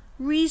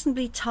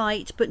reasonably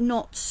tight but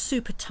not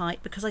super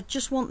tight, because I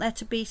just want there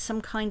to be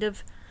some kind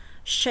of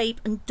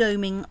shape and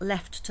doming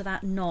left to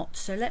that knot.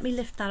 So let me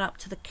lift that up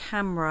to the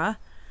camera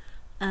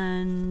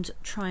and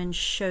try and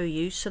show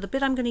you. So the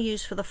bit I'm going to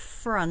use for the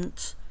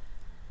front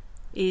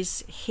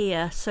is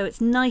here, so it's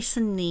nice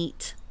and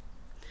neat.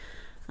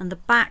 And the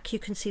back, you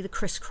can see the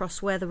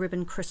crisscross where the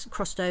ribbon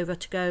crossed over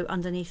to go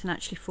underneath and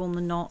actually form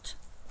the knot.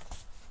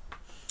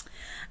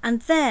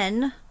 And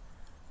then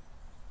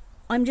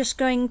I'm just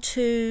going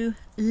to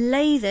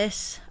lay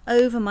this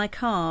over my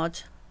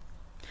card.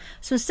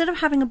 So instead of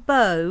having a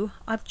bow,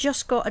 I've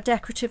just got a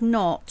decorative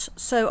knot.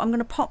 So I'm going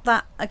to pop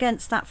that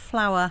against that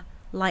flower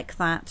like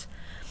that.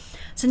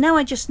 So now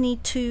I just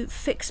need to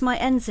fix my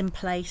ends in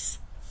place.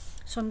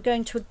 So I'm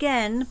going to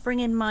again bring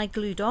in my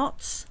glue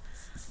dots.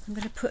 I'm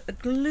going to put a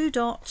glue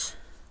dot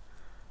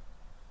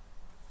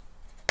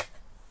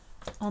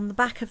on the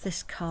back of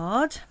this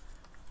card,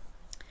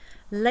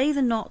 lay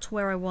the knot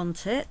where I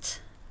want it,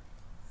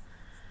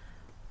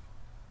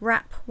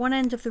 wrap one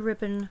end of the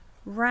ribbon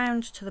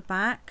round to the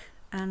back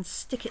and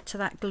stick it to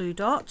that glue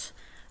dot,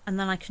 and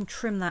then I can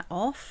trim that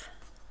off.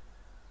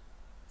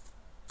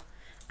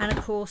 And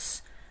of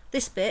course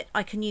this bit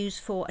I can use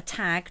for a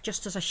tag,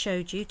 just as I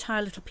showed you. Tie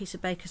a little piece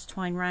of baker's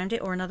twine round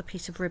it or another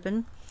piece of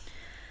ribbon.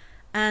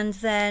 And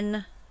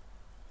then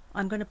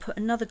I'm going to put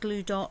another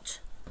glue dot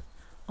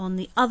on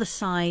the other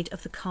side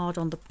of the card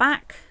on the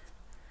back,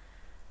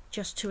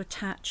 just to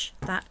attach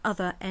that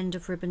other end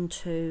of ribbon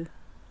to,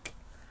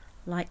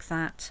 like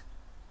that.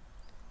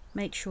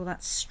 Make sure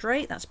that's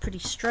straight, that's pretty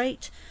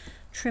straight.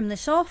 Trim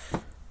this off.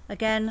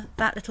 Again,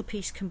 that little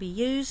piece can be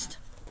used.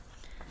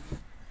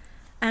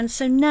 And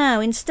so now,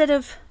 instead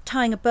of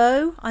tying a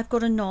bow, I've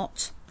got a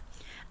knot.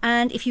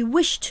 And if you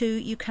wish to,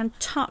 you can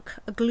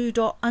tuck a glue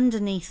dot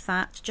underneath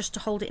that just to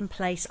hold it in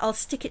place. I'll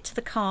stick it to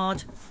the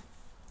card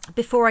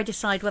before I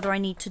decide whether I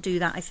need to do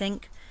that, I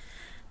think.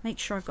 Make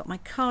sure I've got my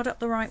card up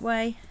the right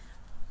way.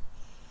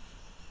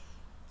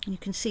 And you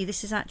can see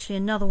this is actually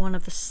another one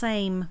of the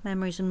same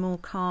Memories and More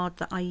card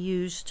that I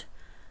used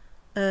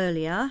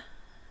earlier.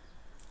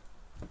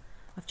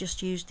 I've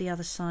just used the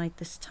other side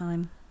this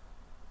time.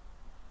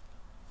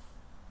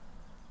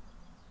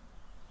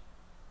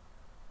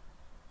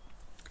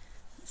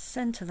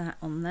 Center that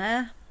on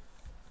there,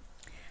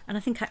 and I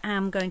think I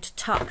am going to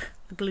tuck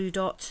the glue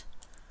dot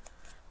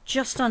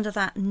just under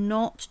that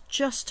knot,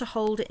 just to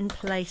hold it in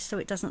place so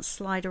it doesn't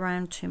slide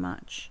around too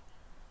much.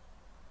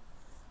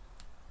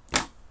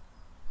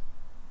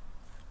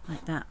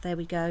 Like that, there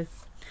we go.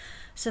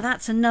 So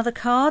that's another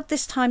card,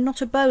 this time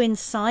not a bow in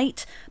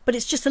sight, but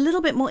it's just a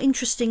little bit more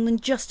interesting than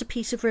just a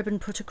piece of ribbon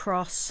put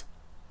across.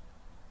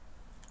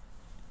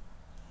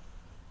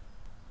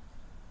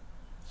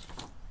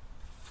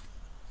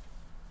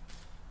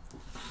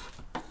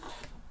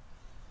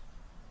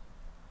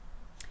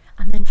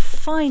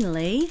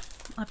 finally,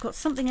 I've got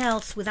something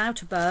else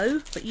without a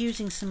bow, but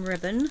using some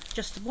ribbon.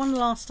 Just one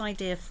last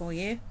idea for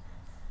you.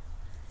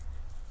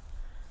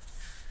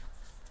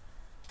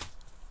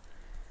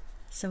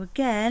 So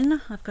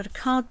again, I've got a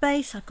card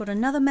base, I've got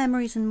another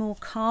Memories and More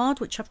card,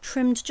 which I've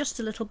trimmed just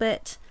a little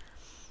bit.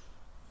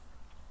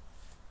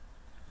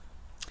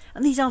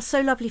 And these are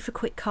so lovely for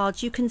quick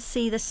cards. You can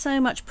see there's so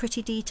much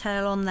pretty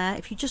detail on there.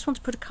 If you just want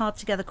to put a card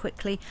together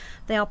quickly,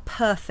 they are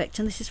perfect.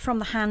 And this is from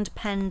the hand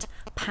penned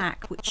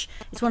pack, which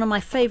is one of my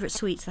favourite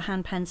suites, the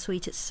hand penned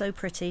suite. It's so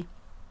pretty.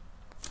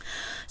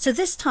 So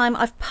this time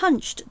I've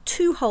punched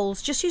 2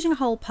 holes, just using a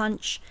hole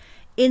punch,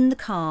 in the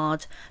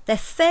card. They're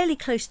fairly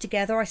close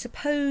together. I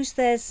suppose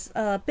there's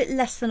a bit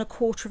less than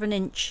 1/4 of an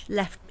inch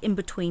left in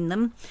between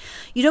them.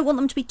 You don't want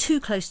them to be too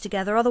close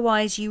together,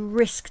 otherwise you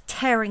risk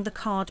tearing the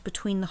card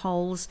between the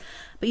holes,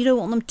 but you don't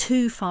want them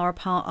too far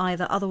apart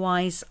either,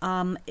 otherwise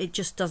it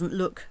just doesn't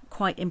look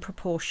quite in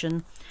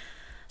proportion.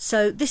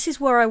 So this is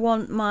where I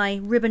want my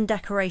ribbon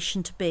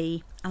decoration to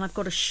be, and I've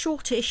got a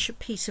shortish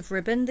piece of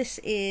ribbon. This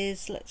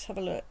is, let's have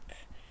a look,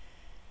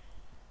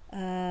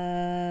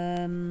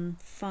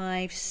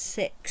 5,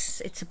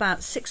 6, it's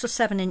about 6 or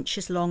 7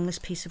 inches long, this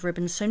piece of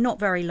ribbon, so not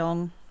very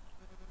long.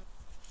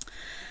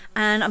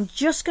 And I'm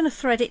just going to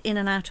thread it in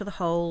and out of the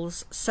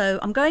holes. So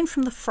I'm going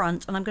from the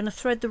front and I'm going to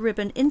thread the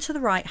ribbon into the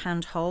right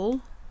hand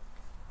hole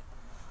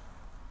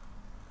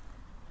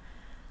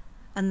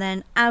and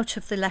then out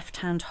of the left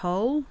hand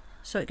hole.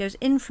 So it goes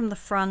in from the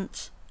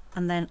front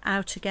and then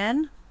out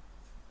again.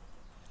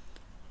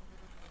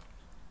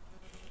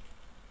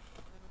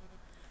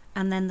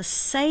 And then the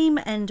same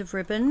end of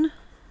ribbon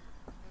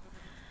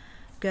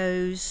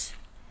goes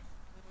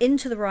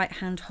into the right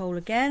hand hole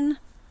again,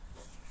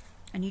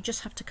 and you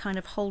just have to kind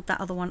of hold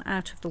that other one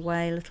out of the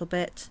way a little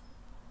bit.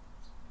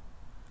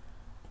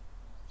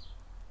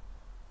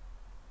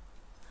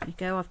 There you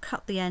go. I've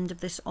cut the end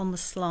of this on the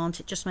slant.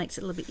 It just makes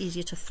it a little bit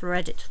easier to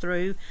thread it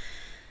through.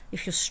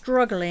 If you're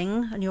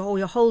struggling and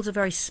your holes are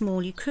very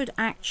small, you could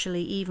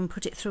actually even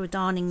put it through a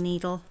darning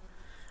needle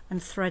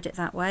and thread it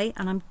that way.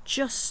 And I'm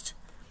just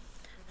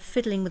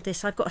fiddling with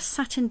this. I've got a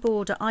satin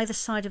border either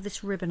side of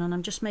this ribbon and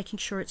I'm just making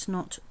sure it's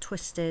not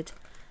twisted.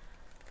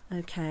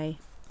 Okay,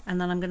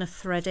 and then I'm going to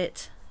thread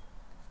it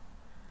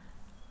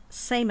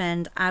same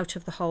end out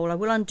of the hole. I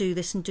will undo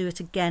this and do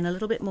it again a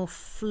little bit more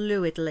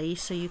fluidly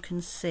so you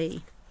can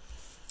see.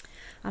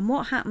 And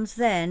what happens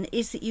then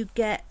is that you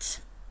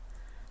get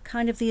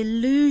kind of the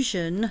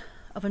illusion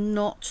of a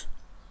knot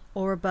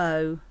or a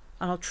bow,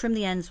 and I'll trim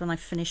the ends when I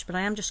finish, but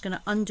I am just going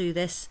to undo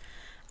this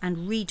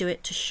and redo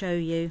it to show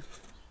you.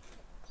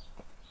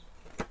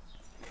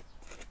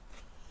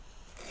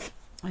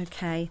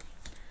 Okay,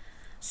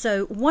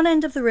 so one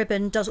end of the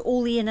ribbon does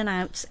all the in and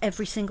outs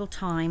every single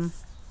time.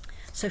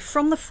 So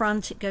from the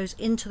front it goes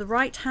into the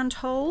right hand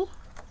hole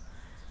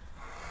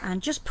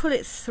and just pull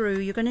it through.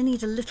 You're going to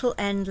need a little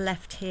end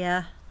left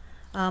here.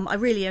 I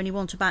really only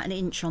want about 1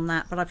 inch on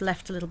that, but I've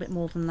left a little bit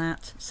more than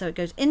that. So it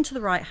goes into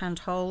the right hand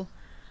hole,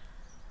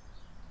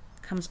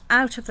 comes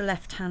out of the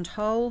left hand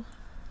hole.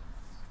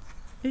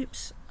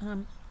 Oops,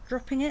 I'm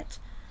dropping it.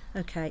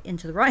 Okay,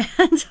 into the right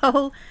hand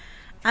hole,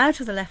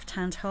 out of the left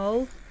hand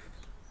hole,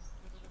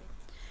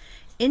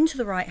 into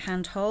the right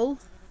hand hole,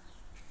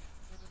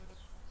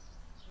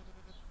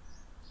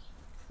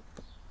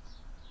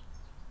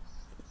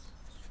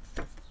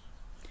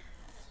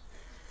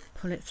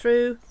 pull it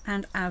through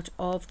and out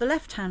of the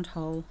left hand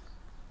hole.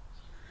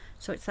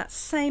 So it's that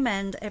same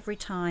end every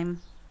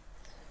time,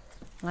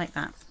 like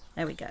that.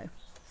 There we go.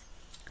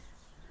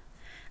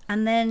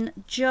 And then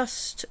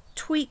just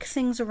tweak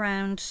things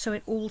around so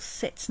it all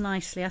sits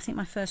nicely. I think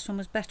my first one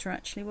was better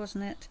actually,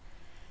 wasn't it?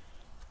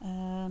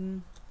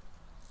 I'm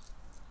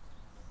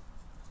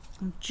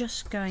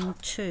just going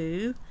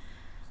to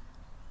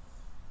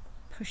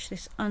push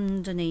this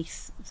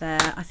underneath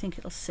there. I think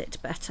it'll sit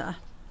better.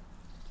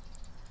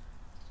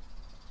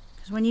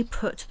 Because when you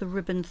put the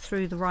ribbon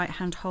through the right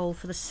hand hole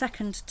for the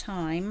second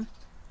time,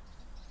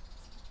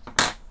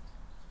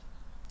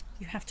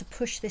 you have to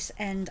push this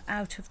end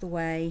out of the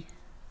way.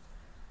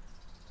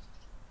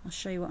 I'll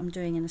show you what I'm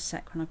doing in a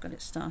sec when I've got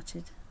it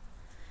started.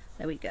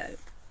 There we go.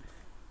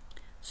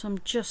 So I'm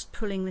just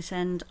pulling this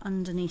end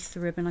underneath the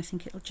ribbon. I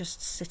think it'll just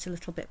sit a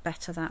little bit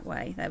better that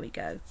way. There we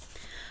go.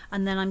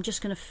 And then I'm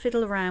just going to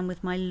fiddle around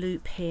with my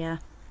loop here.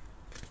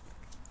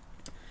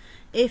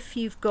 If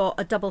you've got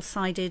a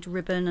double-sided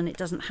ribbon and it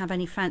doesn't have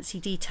any fancy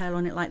detail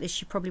on it like this,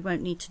 you probably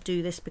won't need to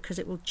do this because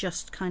it will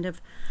just kind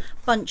of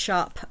bunch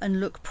up and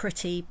look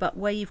pretty. But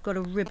where you've got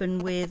a ribbon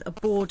with a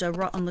border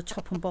right on the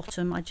top and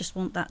bottom, I just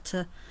want that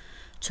to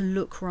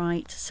look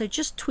right. So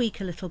just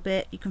tweak a little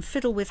bit. You can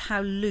fiddle with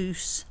how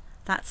loose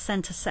that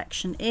center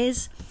section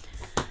is,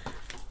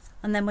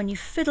 and then when you've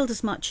fiddled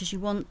as much as you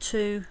want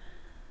to,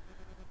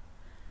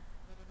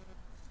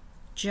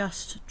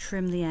 just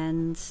trim the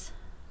ends.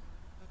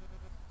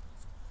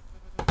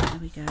 There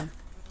we go.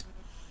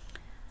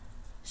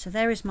 So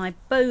there is my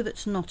bow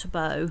that's not a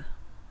bow.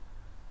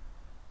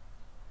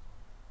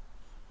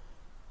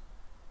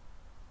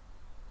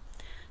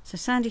 So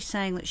Sandy's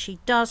saying that she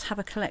does have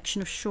a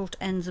collection of short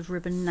ends of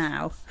ribbon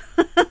now.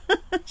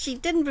 She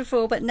didn't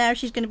before, but now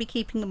she's going to be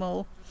keeping them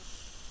all.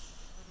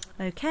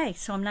 Okay,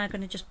 so I'm now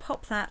going to just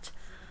pop that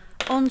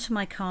onto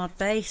my card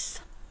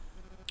base,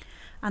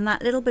 and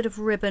that little bit of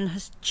ribbon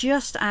has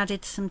just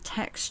added some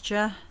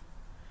texture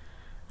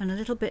and a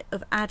little bit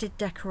of added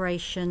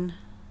decoration.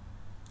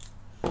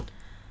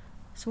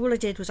 So all I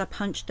did was I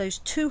punched those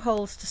 2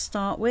 holes to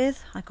start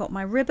with. I got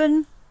my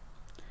ribbon,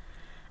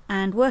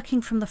 and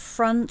working from the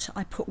front,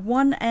 I put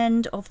one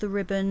end of the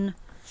ribbon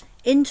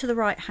into the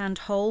right hand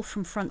hole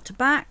from front to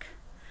back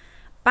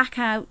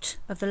out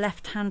of the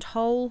left hand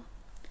hole,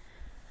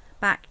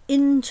 back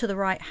into the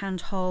right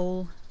hand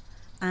hole,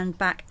 and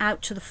back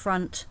out to the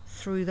front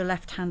through the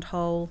left hand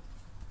hole,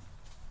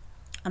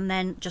 and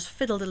then just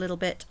fiddled a little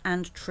bit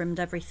and trimmed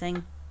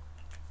everything.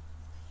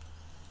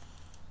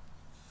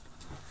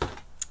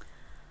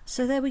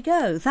 So there we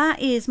go,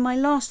 that is my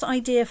last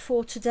idea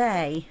for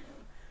today.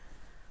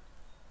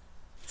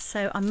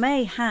 So I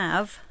may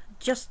have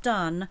just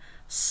done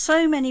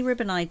so many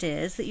ribbon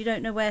ideas that you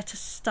don't know where to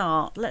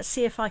start. Let's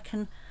see if I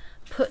can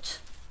put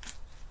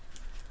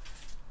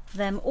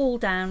them all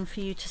down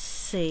for you to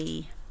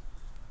see.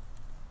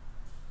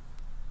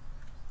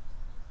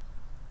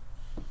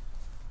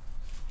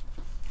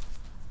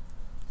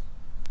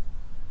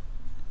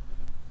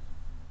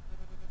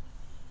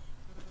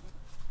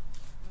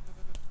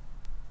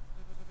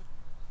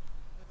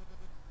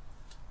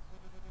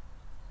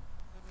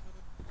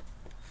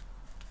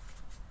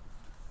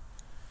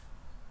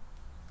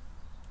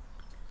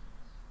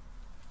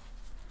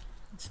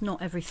 It's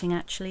not everything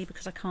actually,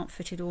 because I can't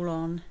fit it all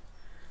on.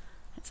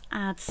 Let's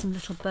add some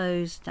little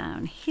bows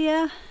down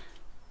here.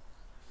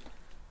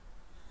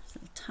 There's a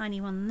little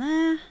tiny one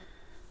there.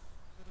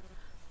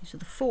 These are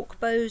the fork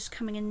bows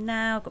coming in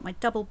now. I've got my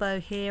double bow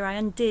here. I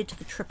undid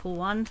the triple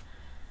one.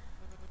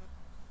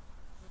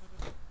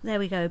 There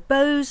we go.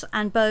 Bows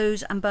and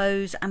bows and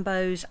bows and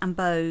bows and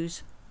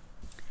bows.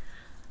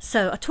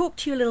 So I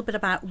talked to you a little bit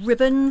about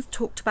ribbon,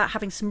 talked about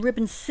having some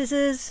ribbon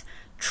scissors,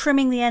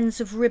 trimming the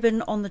ends of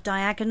ribbon on the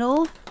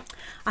diagonal.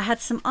 I had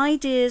some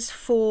ideas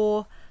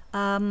for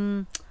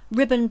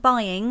ribbon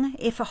buying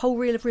if a whole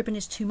reel of ribbon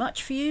is too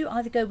much for you.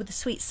 Either go with the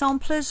sweet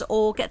samplers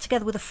or get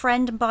together with a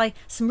friend and buy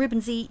some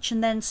ribbons each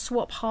and then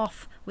swap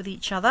half with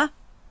each other.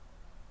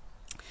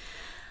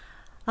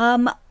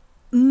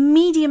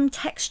 Medium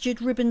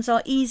textured ribbons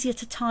are easier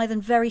to tie than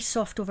very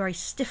soft or very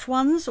stiff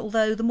ones,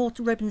 although the more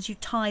ribbons you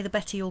tie the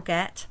better you'll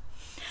get.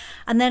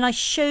 And then I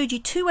showed you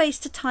 2 ways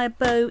to tie a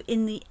bow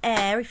in the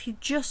air if you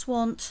just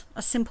want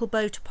a simple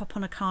bow to pop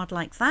on a card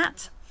like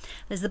that.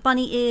 There's the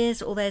bunny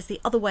ears, or there's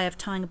the other way of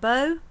tying a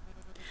bow.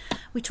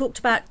 We talked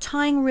about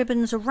tying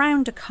ribbons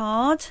around a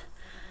card.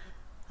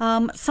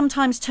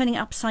 Sometimes turning it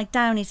upside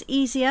down is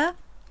easier.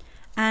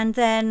 And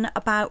then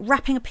about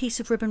wrapping a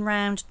piece of ribbon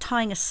round,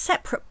 tying a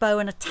separate bow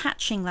and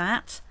attaching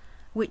that,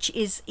 which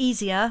is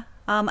easier,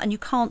 and you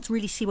can't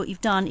really see what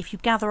you've done if you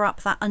gather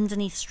up that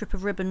underneath strip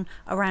of ribbon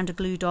around a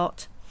glue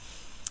dot.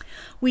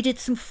 We did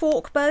some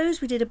fork bows.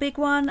 We did a big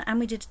one and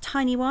we did a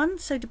tiny one,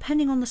 so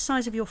depending on the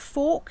size of your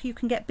fork you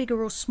can get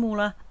bigger or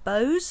smaller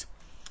bows.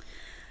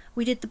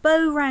 We did the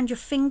bow around your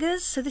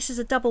fingers, so this is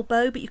a double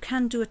bow, but you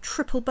can do a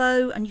triple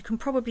bow and you can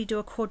probably do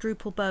a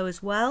quadruple bow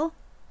as well.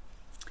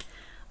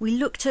 We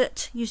looked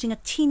at using a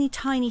teeny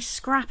tiny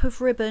scrap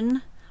of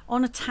ribbon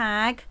on a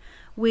tag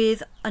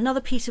with another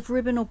piece of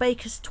ribbon or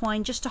baker's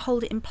twine just to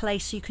hold it in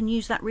place, so you can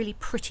use that really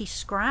pretty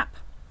scrap.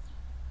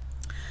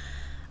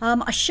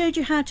 I showed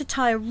you how to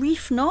tie a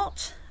reef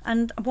knot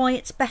and why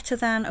it's better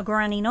than a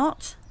granny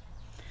knot.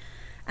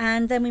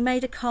 And then we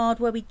made a card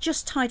where we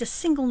just tied a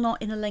single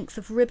knot in a length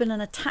of ribbon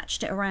and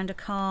attached it around a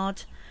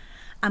card,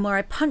 and where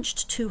I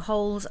punched 2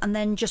 holes and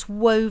then just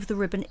wove the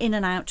ribbon in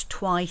and out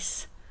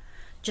twice,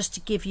 just to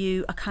give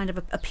you a kind of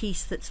a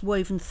piece that's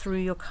woven through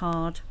your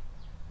card.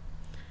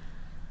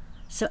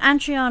 So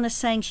Antriana's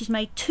saying she's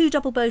made 2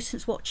 double bows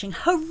since watching.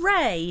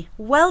 Hooray!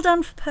 Well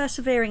done for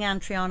persevering,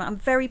 Antriana. I'm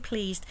very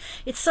pleased.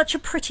 It's such a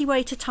pretty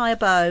way to tie a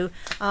bow,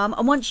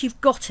 and once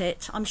you've got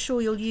it, I'm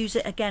sure you'll use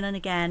it again and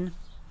again.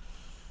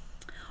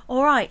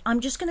 All right, I'm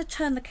just going to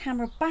turn the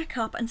camera back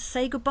up and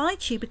say goodbye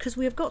to you because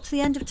we have got to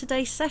the end of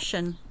today's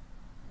session.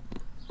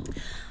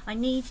 I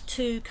need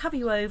to cover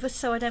you over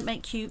so I don't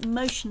make you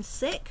motion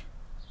sick.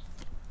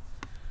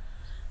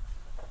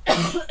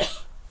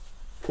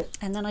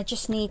 And then I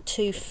just need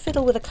to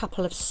fiddle with a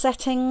couple of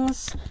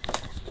settings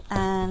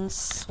and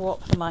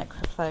swap the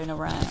microphone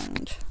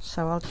around.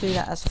 So I'll do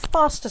that as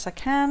fast as I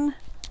can.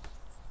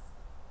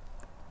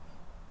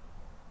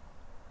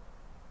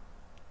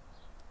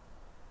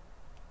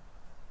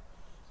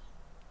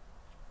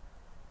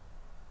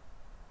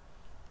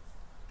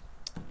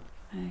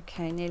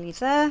 Okay, nearly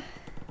there.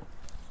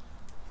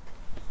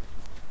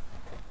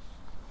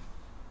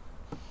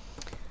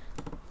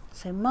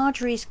 So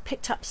Marjorie's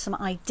picked up some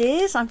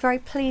ideas. I'm very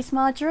pleased,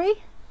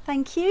 Marjorie.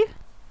 Thank you.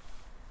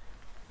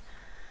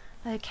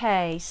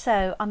 Okay,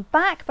 so I'm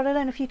back, but I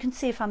don't know if you can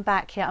see if I'm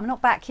back yet. I'm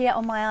not back yet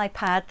on my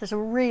iPad. There's a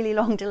really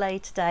long delay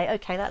today.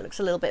 Okay, that looks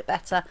a little bit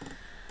better.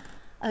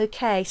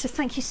 Okay, so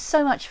thank you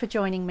so much for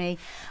joining me.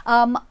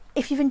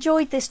 If you've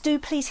enjoyed this, do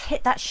please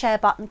hit that share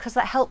button, because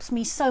that helps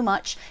me so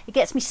much. It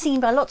gets me seen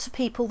by lots of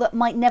people that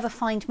might never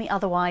find me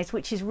otherwise,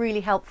 which is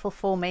really helpful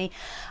for me.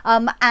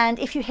 And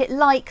if you hit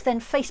like, then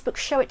Facebook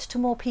show it to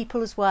more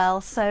people as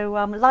well. So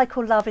like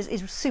or love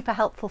is super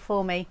helpful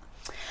for me.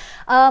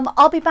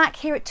 I'll be back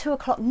here at 2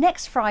 o'clock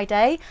next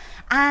Friday,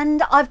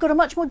 and I've got a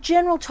much more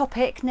general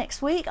topic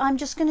next week. I'm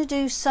just going to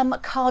do some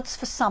cards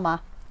for summer.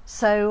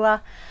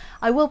 So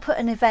I will put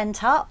an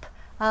event up.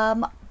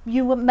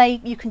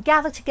 You can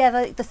gather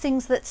together the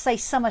things that say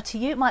summer to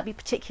you. It might be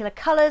particular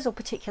colours or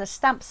particular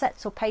stamp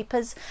sets or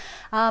papers,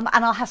 and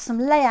I'll have some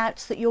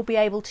layouts that you'll be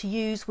able to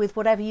use with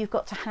whatever you've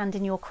got to hand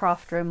in your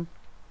craft room.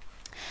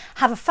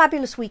 Have a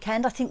fabulous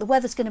weekend. I think the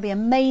weather's going to be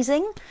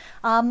amazing.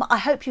 I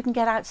hope you can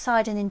get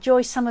outside and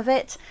enjoy some of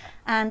it,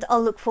 and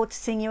I'll look forward to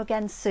seeing you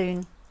again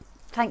soon.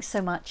 Thanks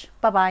so much.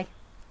 Bye bye.